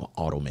you to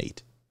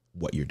automate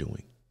what you're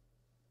doing.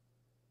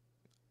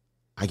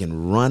 I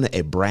can run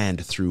a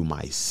brand through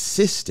my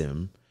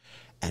system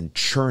and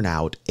churn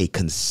out a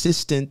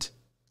consistent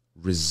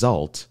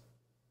result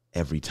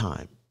every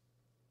time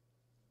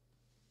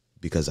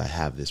because I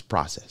have this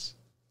process.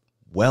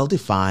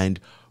 Well-defined,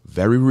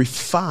 very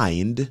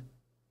refined.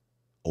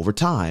 Over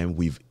time,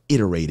 we've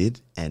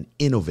iterated and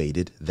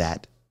innovated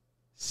that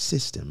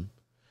system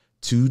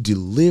to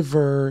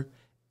deliver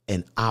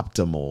an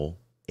optimal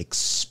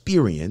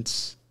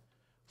experience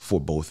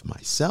for both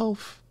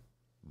myself,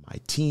 my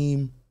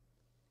team,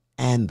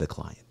 and the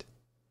client,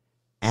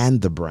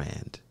 and the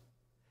brand,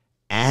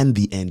 and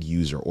the end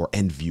user or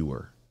end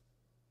viewer.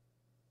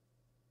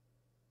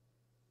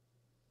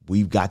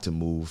 We've got to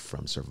move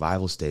from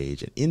survival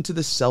stage and into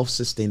the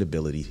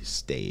self-sustainability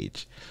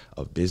stage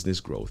of business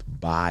growth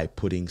by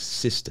putting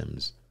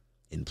systems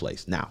in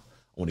place. Now,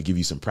 I want to give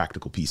you some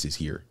practical pieces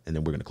here, and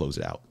then we're going to close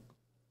it out.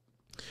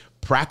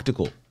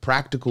 Practical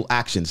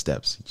action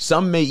steps.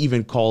 Some may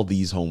even call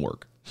these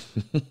homework.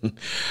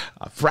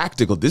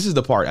 Practical. This is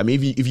the part. I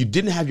mean, if you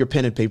didn't have your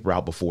pen and paper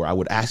out before, I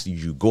would ask you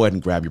to go ahead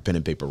and grab your pen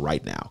and paper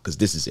right now, because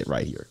this is it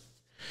right here.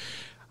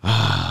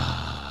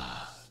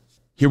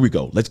 Here we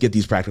go. Let's get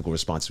these practical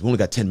responses. We only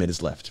got 10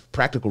 minutes left.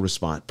 Practical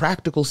response,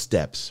 practical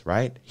steps,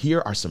 right?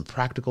 Here are some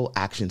practical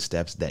action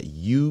steps that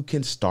you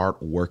can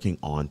start working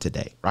on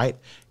today, right?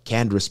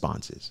 Canned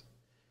responses.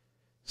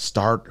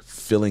 Start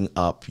filling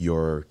up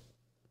your,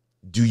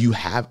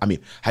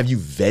 have you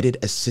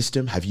vetted a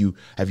system? Have you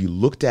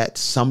looked at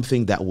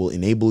something that will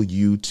enable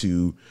you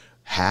to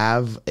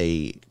have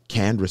a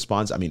canned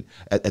response? I mean,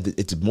 at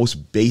its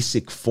most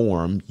basic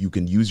form, you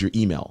can use your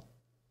email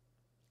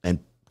and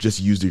just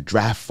use your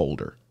draft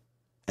folder,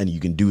 and you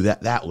can do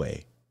that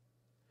way.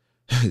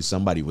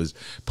 Somebody was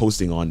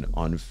posting on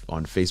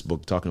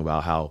Facebook talking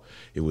about how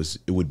it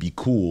would be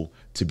cool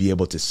to be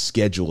able to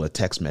schedule a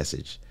text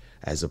message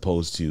as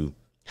opposed to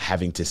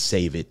having to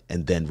save it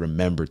and then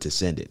remember to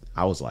send it.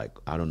 I was like,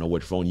 I don't know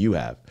what phone you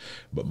have,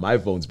 but my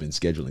phone's been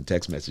scheduling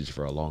text message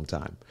for a long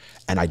time.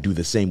 And I do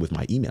the same with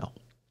my email.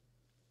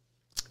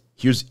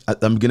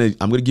 I'm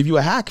gonna give you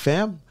a hack,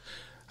 fam.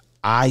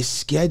 I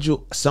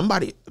schedule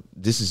somebody.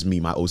 This is me,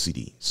 my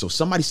OCD. So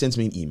somebody sends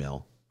me an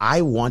email.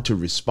 I want to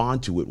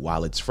respond to it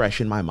while it's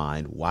fresh in my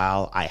mind,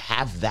 while I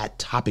have that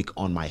topic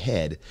on my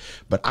head.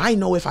 But I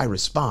know if I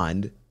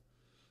respond,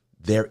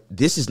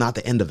 this is not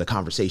the end of the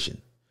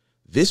conversation.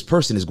 This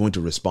person is going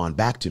to respond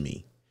back to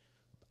me.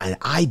 And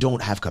I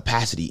don't have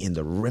capacity in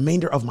the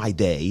remainder of my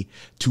day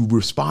to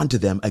respond to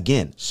them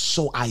again.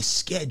 So I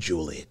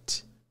schedule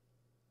it.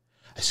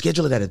 I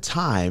schedule it at a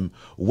time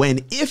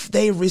when, if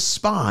they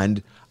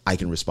respond, I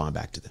can respond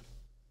back to them.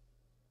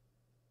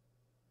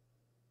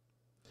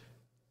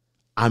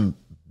 I'm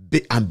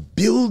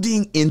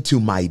building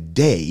into my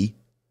day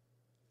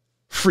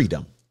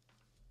freedom.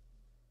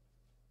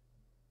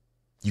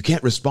 You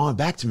can't respond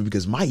back to me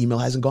because my email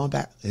hasn't gone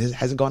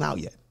out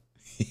yet.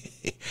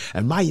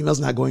 And my email's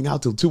not going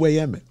out till 2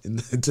 a.m.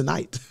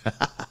 tonight.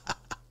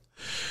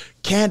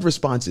 Canned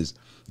responses,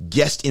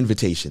 guest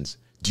invitations.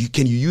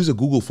 Can you use a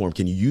Google form?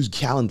 Can you use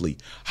Calendly?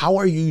 How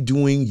are you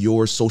doing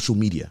your social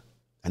media?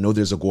 I know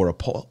there's Agora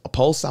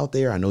Pulse out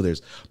there. I know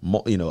there's,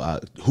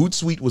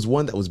 Hootsuite was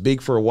one that was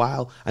big for a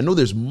while. I know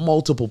there's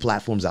multiple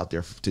platforms out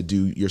there to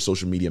do your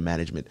social media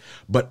management,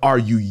 but are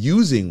you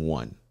using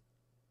one?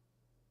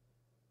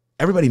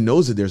 Everybody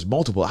knows that there's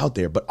multiple out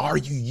there, but are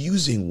you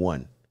using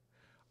one?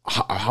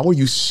 How are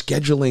you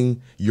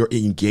scheduling your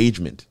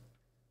engagement?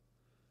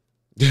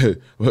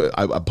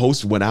 A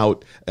post went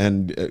out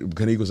and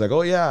Kanik was like,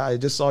 oh yeah, I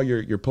just saw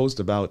your post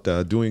about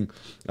doing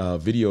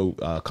video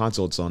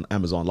consults on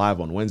Amazon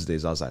Live on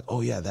Wednesdays. I was like, oh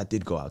yeah, that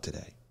did go out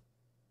today.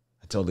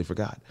 I totally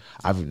forgot.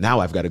 I've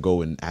got to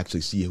go and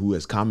actually see who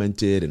has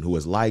commented and who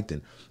has liked.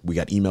 And we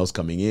got emails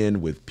coming in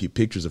with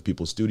pictures of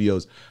people's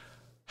studios.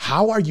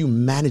 How are you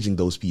managing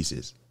those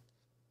pieces?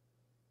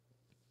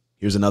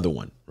 Here's another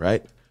one,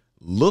 right?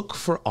 Look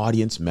for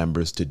audience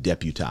members to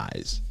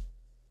deputize.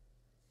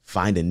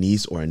 Find a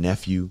niece or a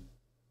nephew.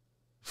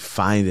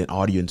 Find an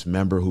audience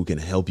member who can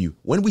help you.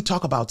 When we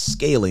talk about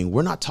scaling,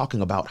 we're not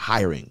talking about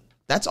hiring.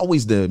 That's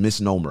always the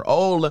misnomer.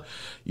 Oh,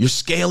 you're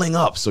scaling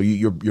up. So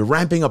you're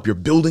ramping up. You're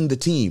building the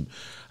team.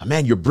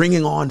 Man, you're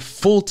bringing on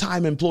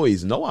full-time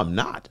employees. No, I'm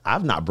not.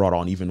 I've not brought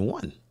on even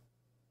one.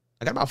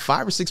 I got about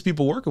 5 or 6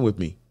 people working with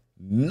me.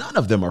 None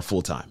of them are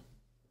full-time.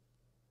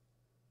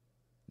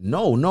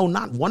 No,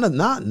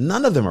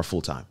 none of them are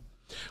full-time.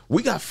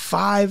 We got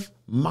 5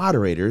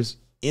 moderators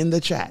in the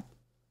chat.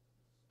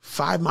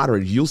 5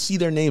 moderators. You'll see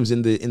their names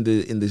in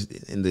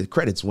the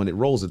credits when it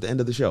rolls at the end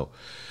of the show.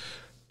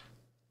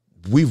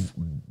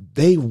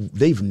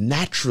 They've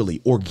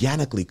naturally,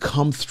 organically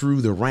come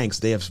through the ranks.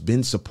 They have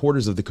been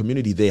supporters of the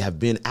community. They have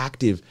been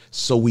active,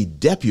 so we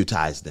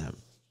deputize them.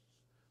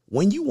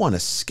 When you want to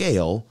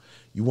scale,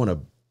 you want to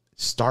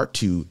start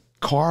to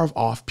carve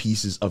off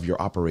pieces of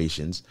your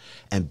operations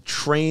and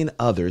train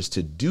others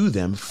to do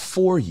them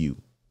for you.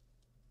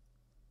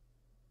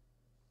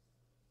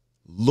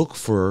 Look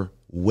for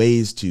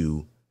ways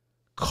to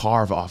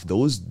carve off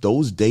those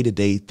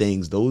day-to-day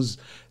things, those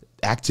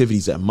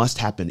activities that must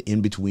happen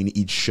in between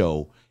each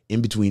show,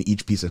 in between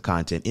each piece of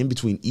content, in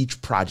between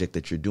each project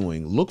that you're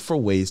doing. Look for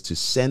ways to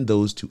send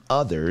those to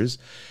others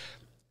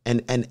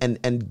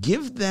and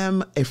give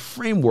them a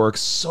framework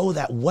so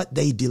that what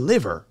they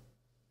deliver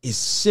is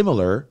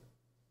similar,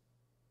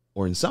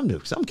 or in some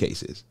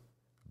cases,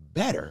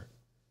 better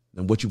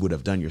than what you would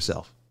have done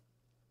yourself.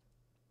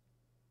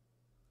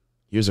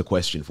 Here's a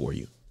question for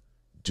you.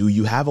 Do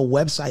you have a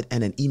website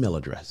and an email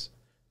address?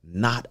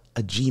 Not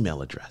a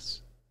Gmail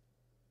address.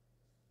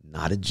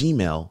 Not a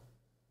Gmail,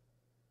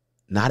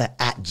 not a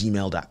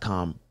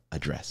 @gmail.com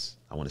address.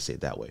 I want to say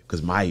it that way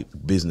because my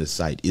business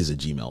site is a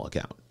Gmail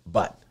account.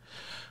 But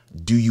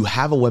do you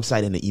have a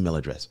website and an email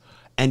address?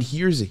 And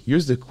here's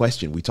the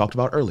question we talked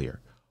about earlier.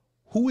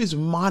 Who is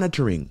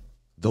monitoring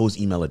those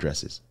email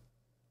addresses?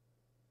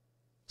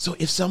 So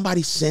if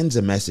somebody sends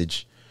a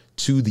message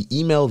to the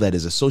email that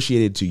is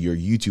associated to your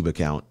YouTube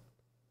account,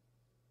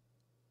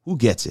 who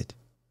gets it?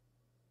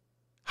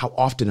 How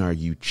often are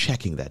you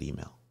checking that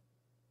email?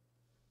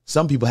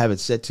 Some people have it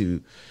set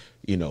to,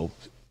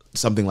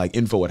 something like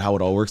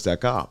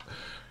info@howitallworks.com.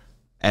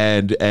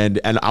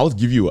 And I'll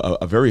give you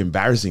a very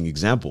embarrassing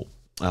example.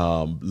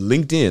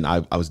 LinkedIn,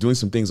 I was doing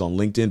some things on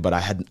LinkedIn, but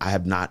I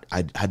had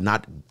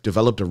not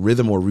developed a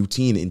rhythm or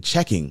routine in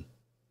checking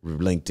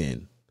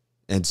LinkedIn.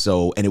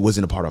 And it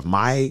wasn't a part of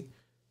my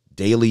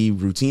daily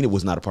routine. It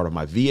was not a part of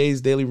my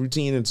VA's daily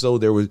routine. And so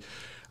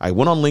I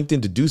went on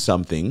LinkedIn to do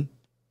something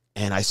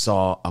and I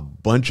saw a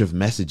bunch of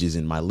messages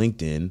in my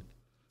LinkedIn,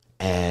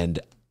 and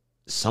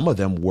some of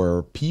them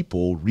were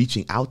people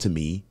reaching out to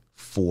me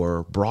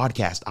for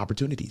broadcast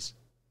opportunities.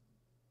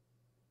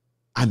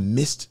 I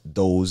missed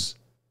those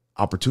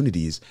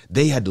opportunities.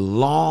 They had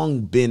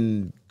long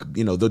been,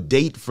 the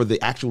date for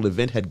the actual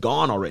event had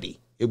gone already.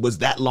 It was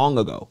that long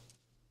ago.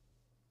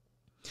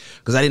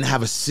 Because I didn't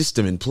have a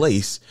system in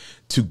place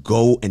to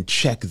go and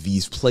check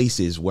these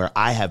places where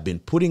I have been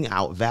putting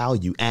out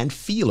value and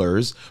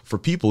feelers for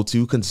people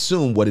to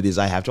consume what it is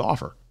I have to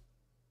offer.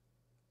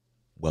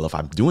 Well, if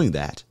I'm doing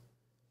that,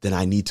 then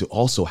I need to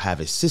also have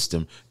a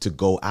system to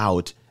go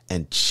out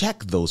and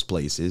check those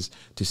places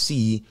to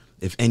see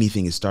if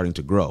anything is starting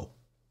to grow.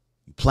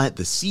 You plant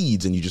the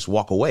seeds and you just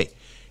walk away,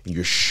 and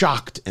you're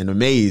shocked and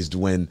amazed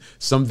when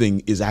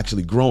something is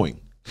actually growing.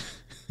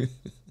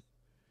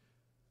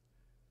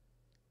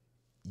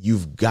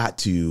 You've got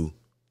to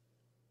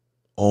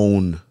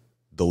own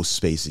those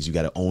spaces. You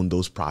got to own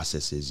those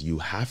processes. You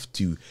have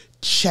to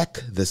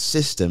check the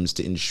systems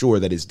to ensure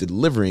that it's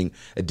delivering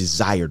a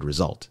desired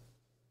result.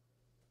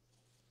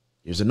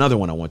 Here's another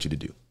one I want you to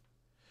do.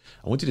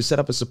 I want you to set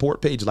up a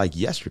support page like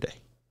yesterday.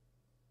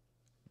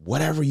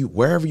 Wherever you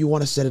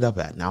want to set it up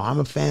at. Now, I'm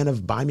a fan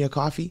of Buy Me a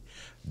Coffee.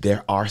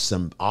 There are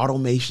some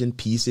automation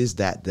pieces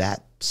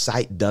that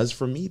site does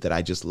for me that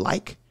I just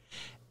like,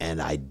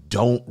 and I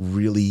don't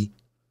really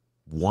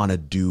want to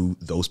do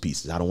those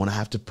pieces. I don't want to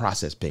have to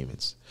process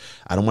payments.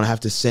 I don't want to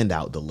have to send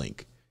out the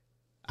link.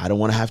 I don't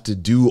want to have to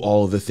do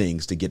all of the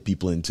things to get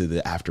people into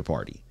the after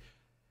party.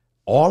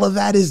 All of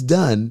that is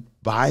done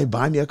by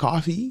Buy Me a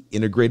Coffee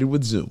integrated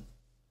with Zoom.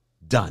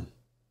 Done.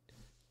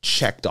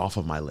 Checked off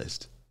of my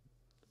list.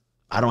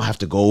 I don't have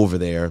to go over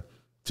there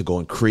to go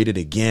and create it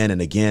again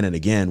and again and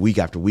again, week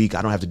after week.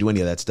 I don't have to do any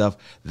of that stuff.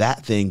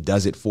 That thing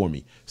does it for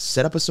me.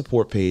 Set up a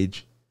support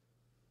page,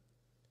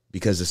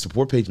 because the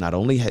support page not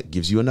only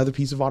gives you another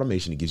piece of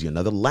automation, it gives you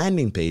another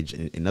landing page,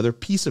 another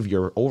piece of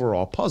your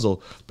overall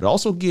puzzle, but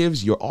also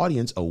gives your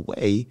audience a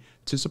way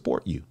to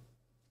support you.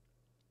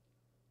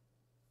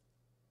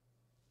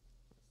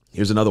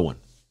 Here's another one.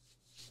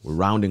 We're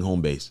rounding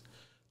home base.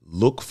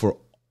 Look for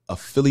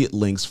affiliate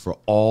links for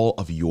all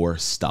of your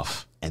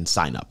stuff and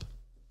sign up.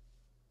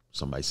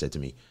 Somebody said to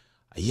me,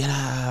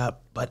 yeah,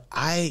 but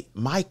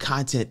my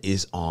content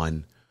is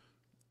on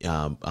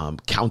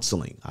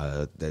counseling.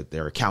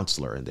 They're a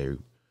counselor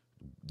and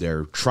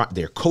they're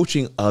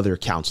coaching other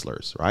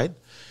counselors, right?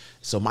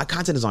 So my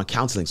content is on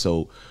counseling.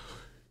 So,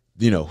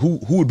 who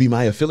would be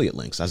my affiliate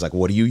links? I was like,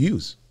 what do you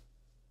use?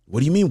 What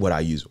do you mean what I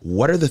use?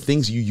 What are the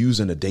things you use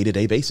on a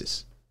day-to-day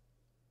basis?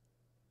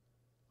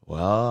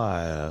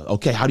 Well,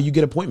 okay, how do you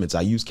get appointments?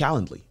 I use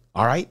Calendly.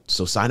 All right,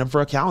 so sign up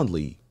for a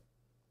Calendly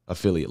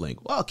affiliate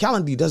link. Well,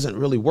 Calendly doesn't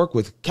really work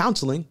with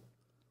counseling.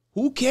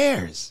 Who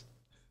cares?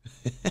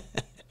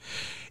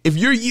 If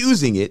you're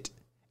using it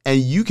and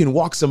you can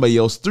walk somebody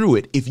else through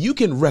it, if you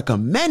can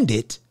recommend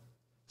it,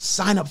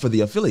 sign up for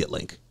the affiliate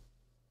link.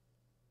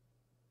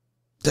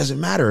 Doesn't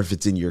matter if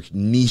it's in your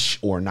niche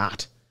or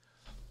not.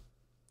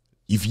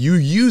 If you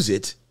use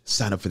it,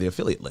 sign up for the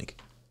affiliate link.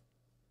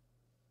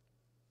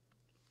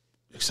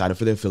 Sign up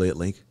for the affiliate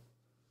link,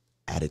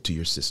 add it to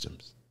your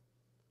systems,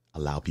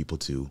 allow people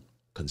to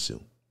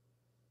consume.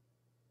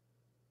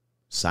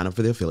 Sign up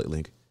for the affiliate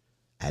link,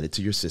 add it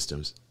to your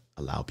systems,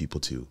 allow people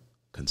to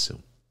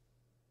consume.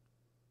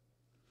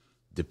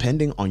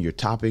 Depending on your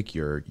topic,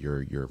 your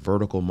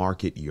vertical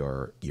market,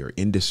 your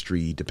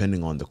industry,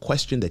 depending on the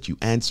question that you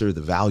answer,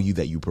 the value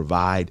that you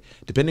provide,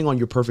 depending on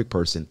your perfect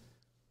person,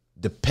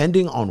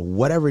 depending on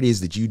whatever it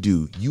is that you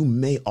do, you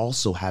may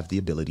also have the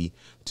ability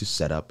to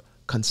set up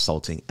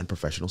consulting and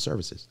professional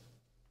services.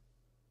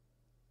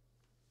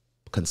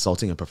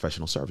 Consulting and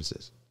professional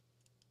services.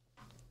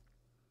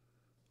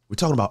 We're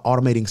talking about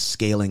automating,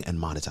 scaling, and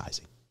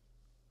monetizing.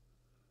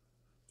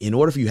 In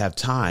order for you to have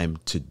time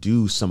to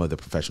do some of the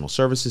professional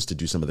services, to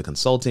do some of the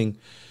consulting,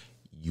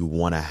 you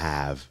want to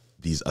have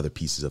these other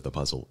pieces of the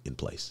puzzle in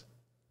place.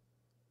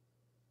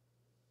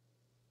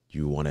 If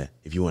you want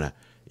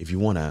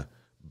to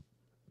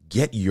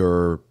get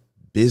your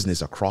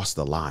business across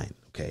the line,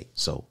 okay?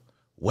 So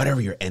whatever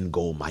your end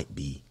goal might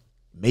be,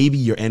 maybe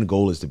your end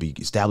goal is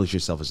to establish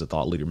yourself as a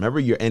thought leader. Remember,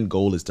 your end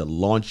goal is to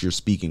launch your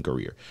speaking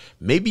career.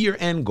 Maybe your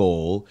end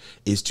goal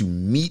is to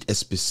meet a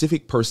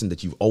specific person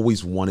that you've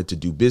always wanted to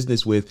do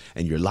business with,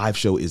 and your live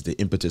show is the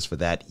impetus for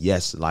that.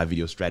 Yes, live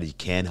video strategy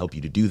can help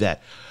you to do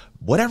that.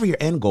 Whatever your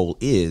end goal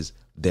is,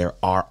 there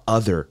are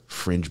other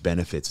fringe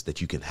benefits that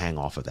you can hang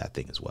off of that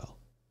thing as well.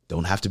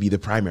 Don't have to be the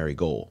primary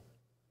goal.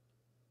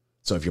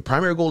 So if your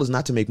primary goal is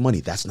not to make money,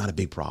 that's not a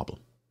big problem.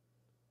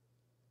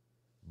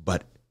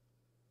 But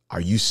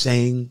are you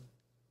saying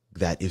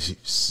that if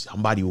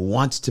somebody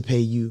wants to pay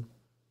you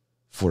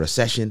for a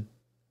session,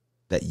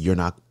 that you're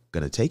not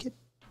going to take it?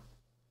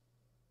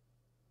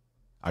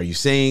 Are you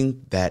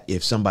saying that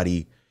if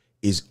somebody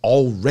is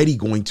already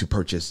going to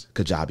purchase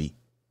Kajabi,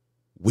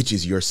 which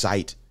is your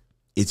site,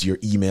 it's your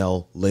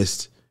email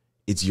list,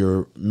 it's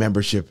your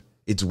membership,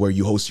 it's where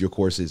you host your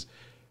courses,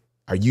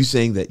 are you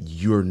saying that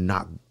you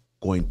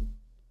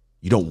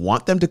don't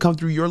want them to come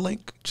through your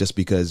link just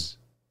because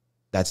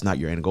that's not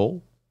your end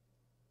goal?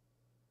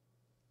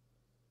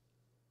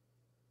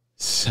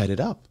 Set it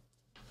up.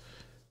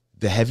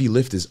 The heavy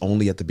lift is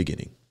only at the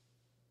beginning,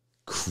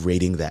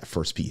 creating that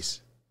first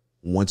piece.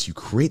 Once you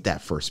create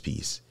that first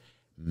piece,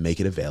 make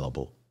it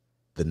available.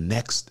 The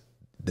next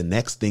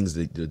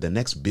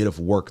bit of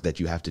work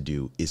that you have to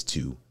do is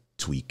to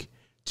tweak,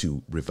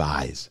 to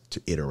revise,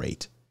 to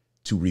iterate,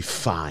 to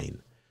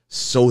refine,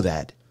 so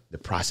that the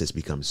process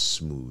becomes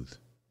smooth.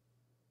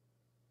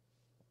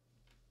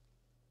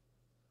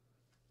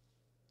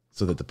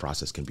 So that the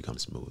process can become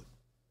smooth.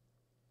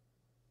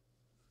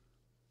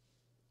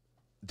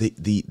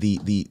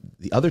 the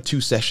other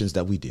two sessions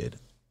that we did,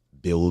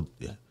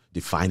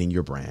 defining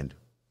your brand,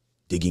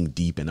 digging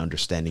deep and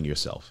understanding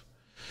yourself,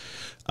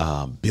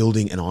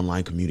 building an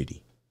online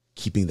community,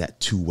 keeping that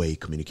two-way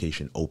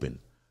communication open,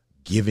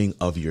 giving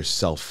of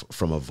yourself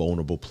from a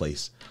vulnerable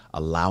place,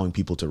 allowing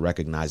people to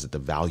recognize that the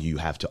value you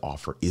have to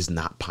offer is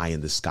not pie in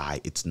the sky.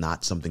 It's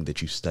not something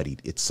that you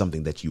studied. It's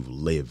something that you've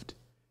lived.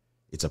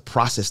 It's a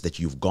process that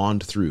you've gone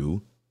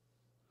through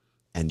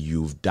and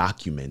you've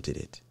documented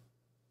it.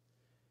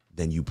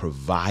 Then you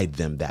provide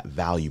them that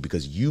value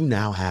because you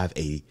now have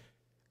a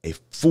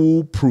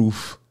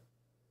foolproof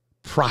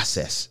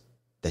process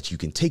that you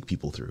can take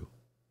people through.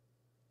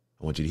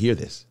 I want you to hear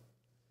this.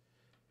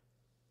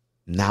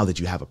 Now that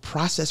you have a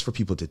process for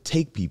people to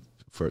take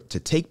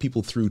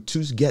people through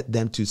to get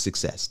them to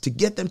success, to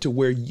get them to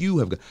where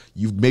you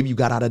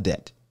got out of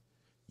debt.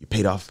 You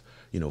paid off,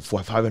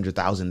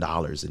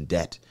 $500,000 in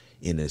debt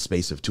in a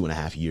space of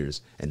 2.5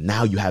 years. And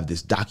now you have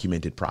this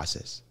documented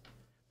process.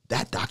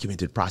 That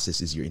documented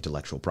process is your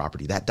intellectual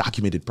property. That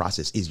documented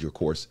process is your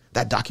course.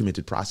 That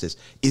documented process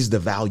is the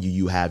value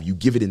you have. You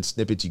give it in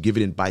snippets. You give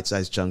it in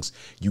bite-sized chunks.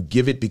 You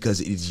give it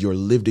because it is your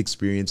lived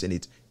experience, and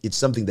it's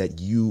something that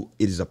it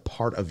is a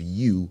part of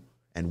you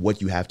and what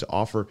you have to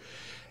offer.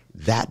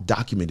 That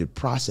documented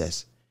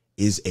process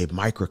is a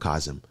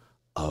microcosm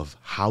of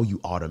how you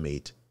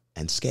automate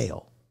and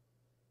scale.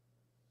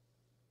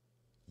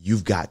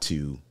 You've got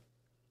to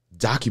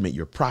document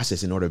your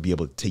process in order to be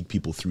able to take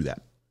people through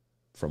that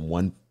from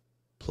one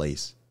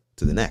place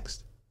to the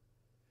next.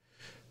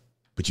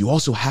 But you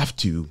also have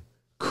to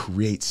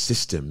create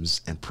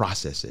systems and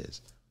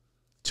processes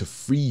to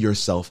free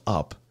yourself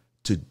up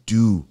to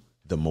do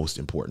the most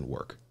important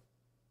work.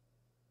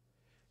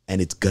 And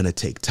it's going to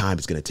take time.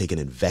 It's going to take an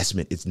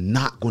investment. It's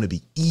not going to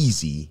be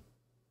easy,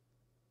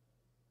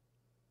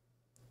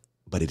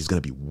 but it is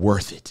going to be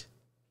worth it.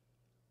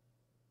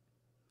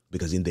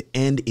 Because in the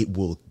end, it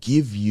will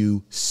give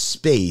you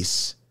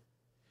space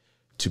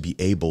to be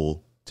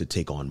able to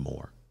take on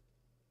more.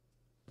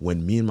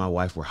 When me and my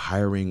wife were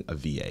hiring a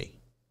VA,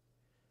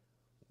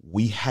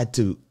 we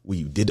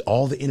did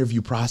all the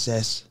interview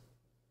process.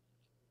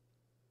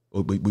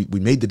 We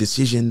made the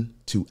decision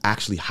to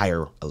actually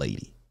hire a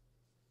lady.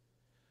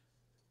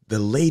 The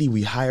lady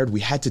we hired,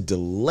 we had to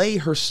delay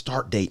her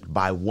start date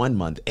by 1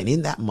 month. And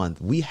in that month,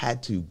 we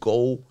had to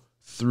go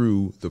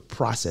through the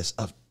process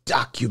of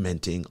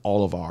documenting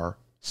all of our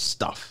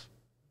stuff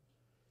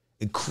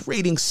and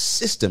creating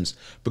systems.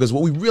 Because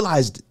what we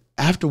realized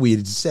after we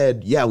had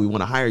said, yeah, we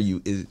want to hire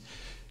you, is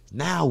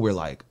now we're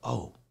like,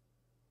 oh,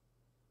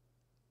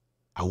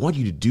 I want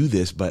you to do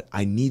this, but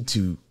I need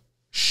to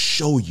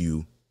show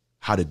you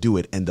how to do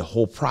it. And the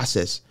whole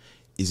process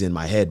is in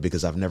my head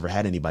because I've never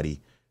had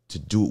anybody to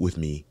do it with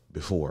me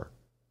before.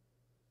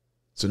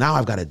 So now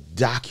I've got to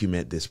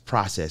document this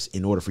process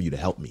in order for you to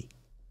help me.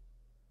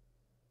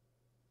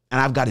 And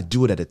I've got to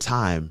do it at a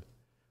time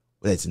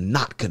that's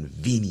not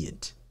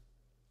convenient.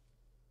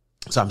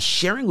 So I'm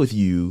sharing with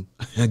you,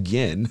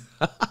 again,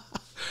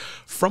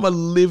 from a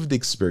lived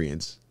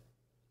experience,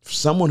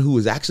 someone who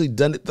has actually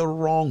done it the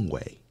wrong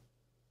way.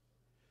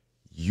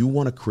 You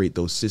want to create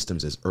those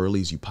systems as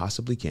early as you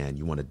possibly can.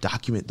 You want to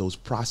document those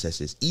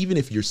processes. Even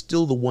if you're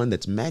still the one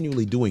that's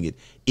manually doing it,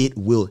 it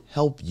will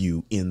help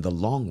you in the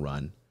long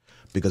run.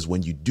 Because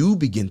when you do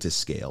begin to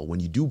scale,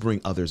 when you do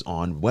bring others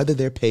on, whether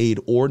they're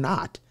paid or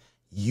not,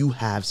 you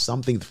have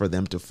something for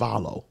them to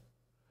follow.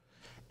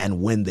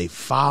 And when they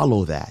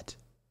follow that,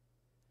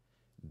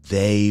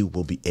 they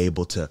will be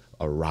able to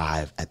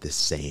arrive at the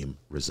same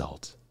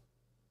result.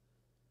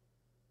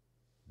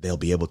 They'll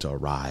be able to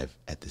arrive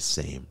at the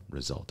same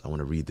result. I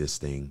want to read this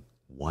thing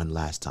one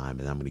last time,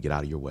 and I'm going to get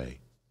out of your way.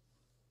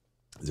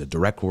 There's a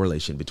direct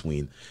correlation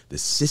between the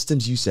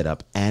systems you set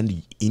up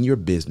and in your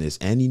business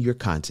and in your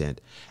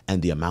content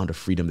and the amount of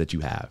freedom that you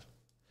have.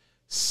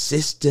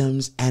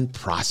 Systems and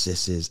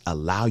processes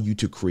allow you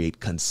to create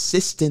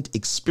consistent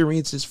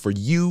experiences for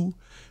you,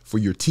 for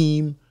your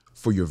team,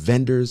 for your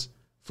vendors,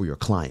 for your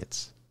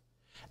clients.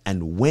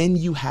 And when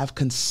you have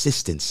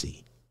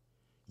consistency,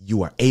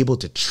 you are able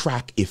to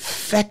track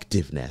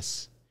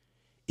effectiveness,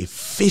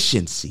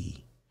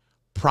 efficiency,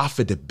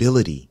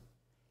 profitability,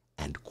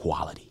 and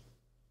quality.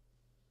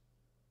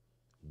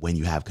 When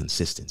you have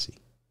consistency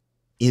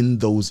in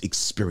those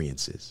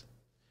experiences,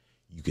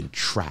 you can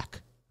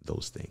track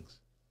those things.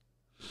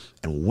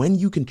 And when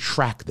you can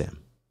track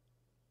them,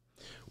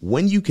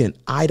 when you can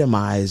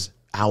itemize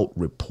out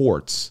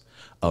reports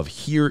of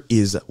here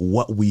is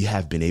what we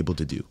have been able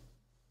to do,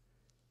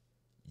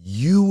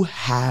 you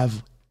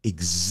have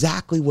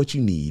exactly what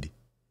you need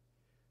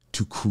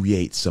to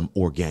create some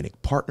organic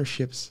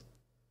partnerships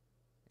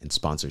and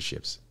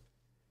sponsorships.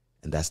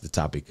 And that's the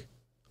topic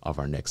of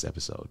our next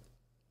episode.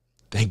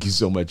 Thank you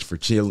so much for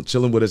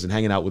chilling with us and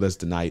hanging out with us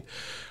tonight.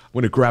 I'm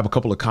going to grab a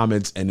couple of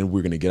comments and then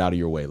we're going to get out of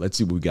your way. Let's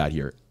see what we got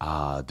here.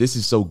 This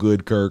is so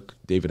good, Kirk.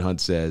 David Hunt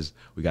says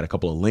we got a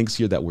couple of links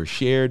here that were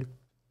shared.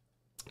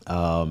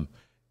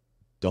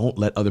 Don't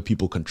let other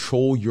people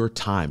control your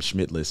time.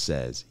 Schmidtless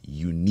says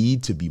you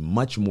need to be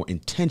much more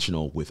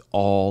intentional with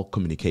all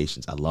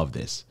communications. I love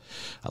this.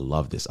 I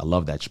love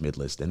that,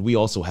 Schmidtless. And we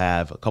also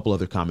have a couple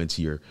other comments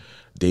here.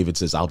 David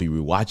says, I'll be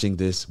rewatching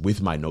this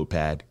with my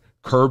notepad.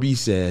 Kirby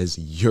says,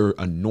 your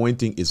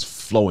anointing is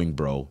flowing,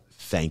 bro.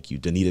 Thank you.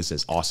 Danita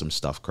says, awesome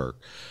stuff,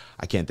 Kirk.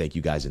 I can't thank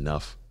you guys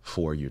enough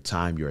for your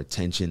time, your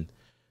attention,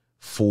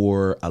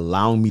 for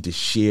allowing me to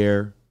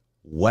share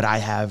what I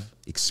have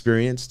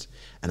experienced.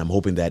 And I'm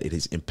hoping that it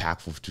is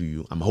impactful to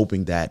you. I'm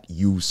hoping that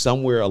you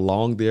somewhere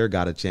along there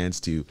got a chance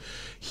to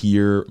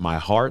hear my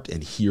heart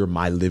and hear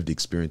my lived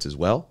experience as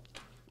well.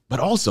 But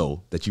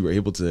also that you were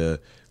able to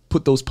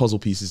put those puzzle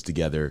pieces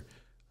together,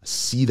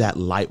 see that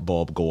light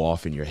bulb go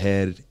off in your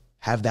head,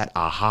 have that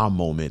aha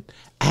moment,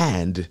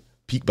 and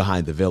peek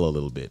behind the veil a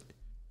little bit.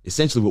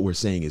 Essentially what we're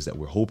saying is that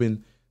we're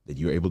hoping that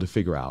you're able to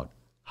figure out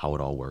how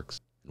it all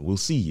works. And we'll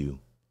see you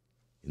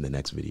in the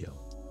next video.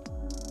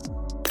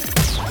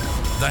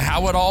 The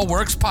How It All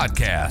Works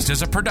podcast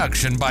is a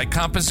production by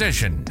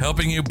Composition,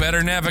 helping you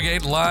better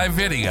navigate live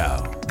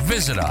video.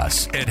 Visit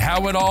us at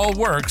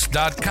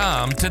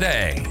howitallworks.com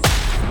today.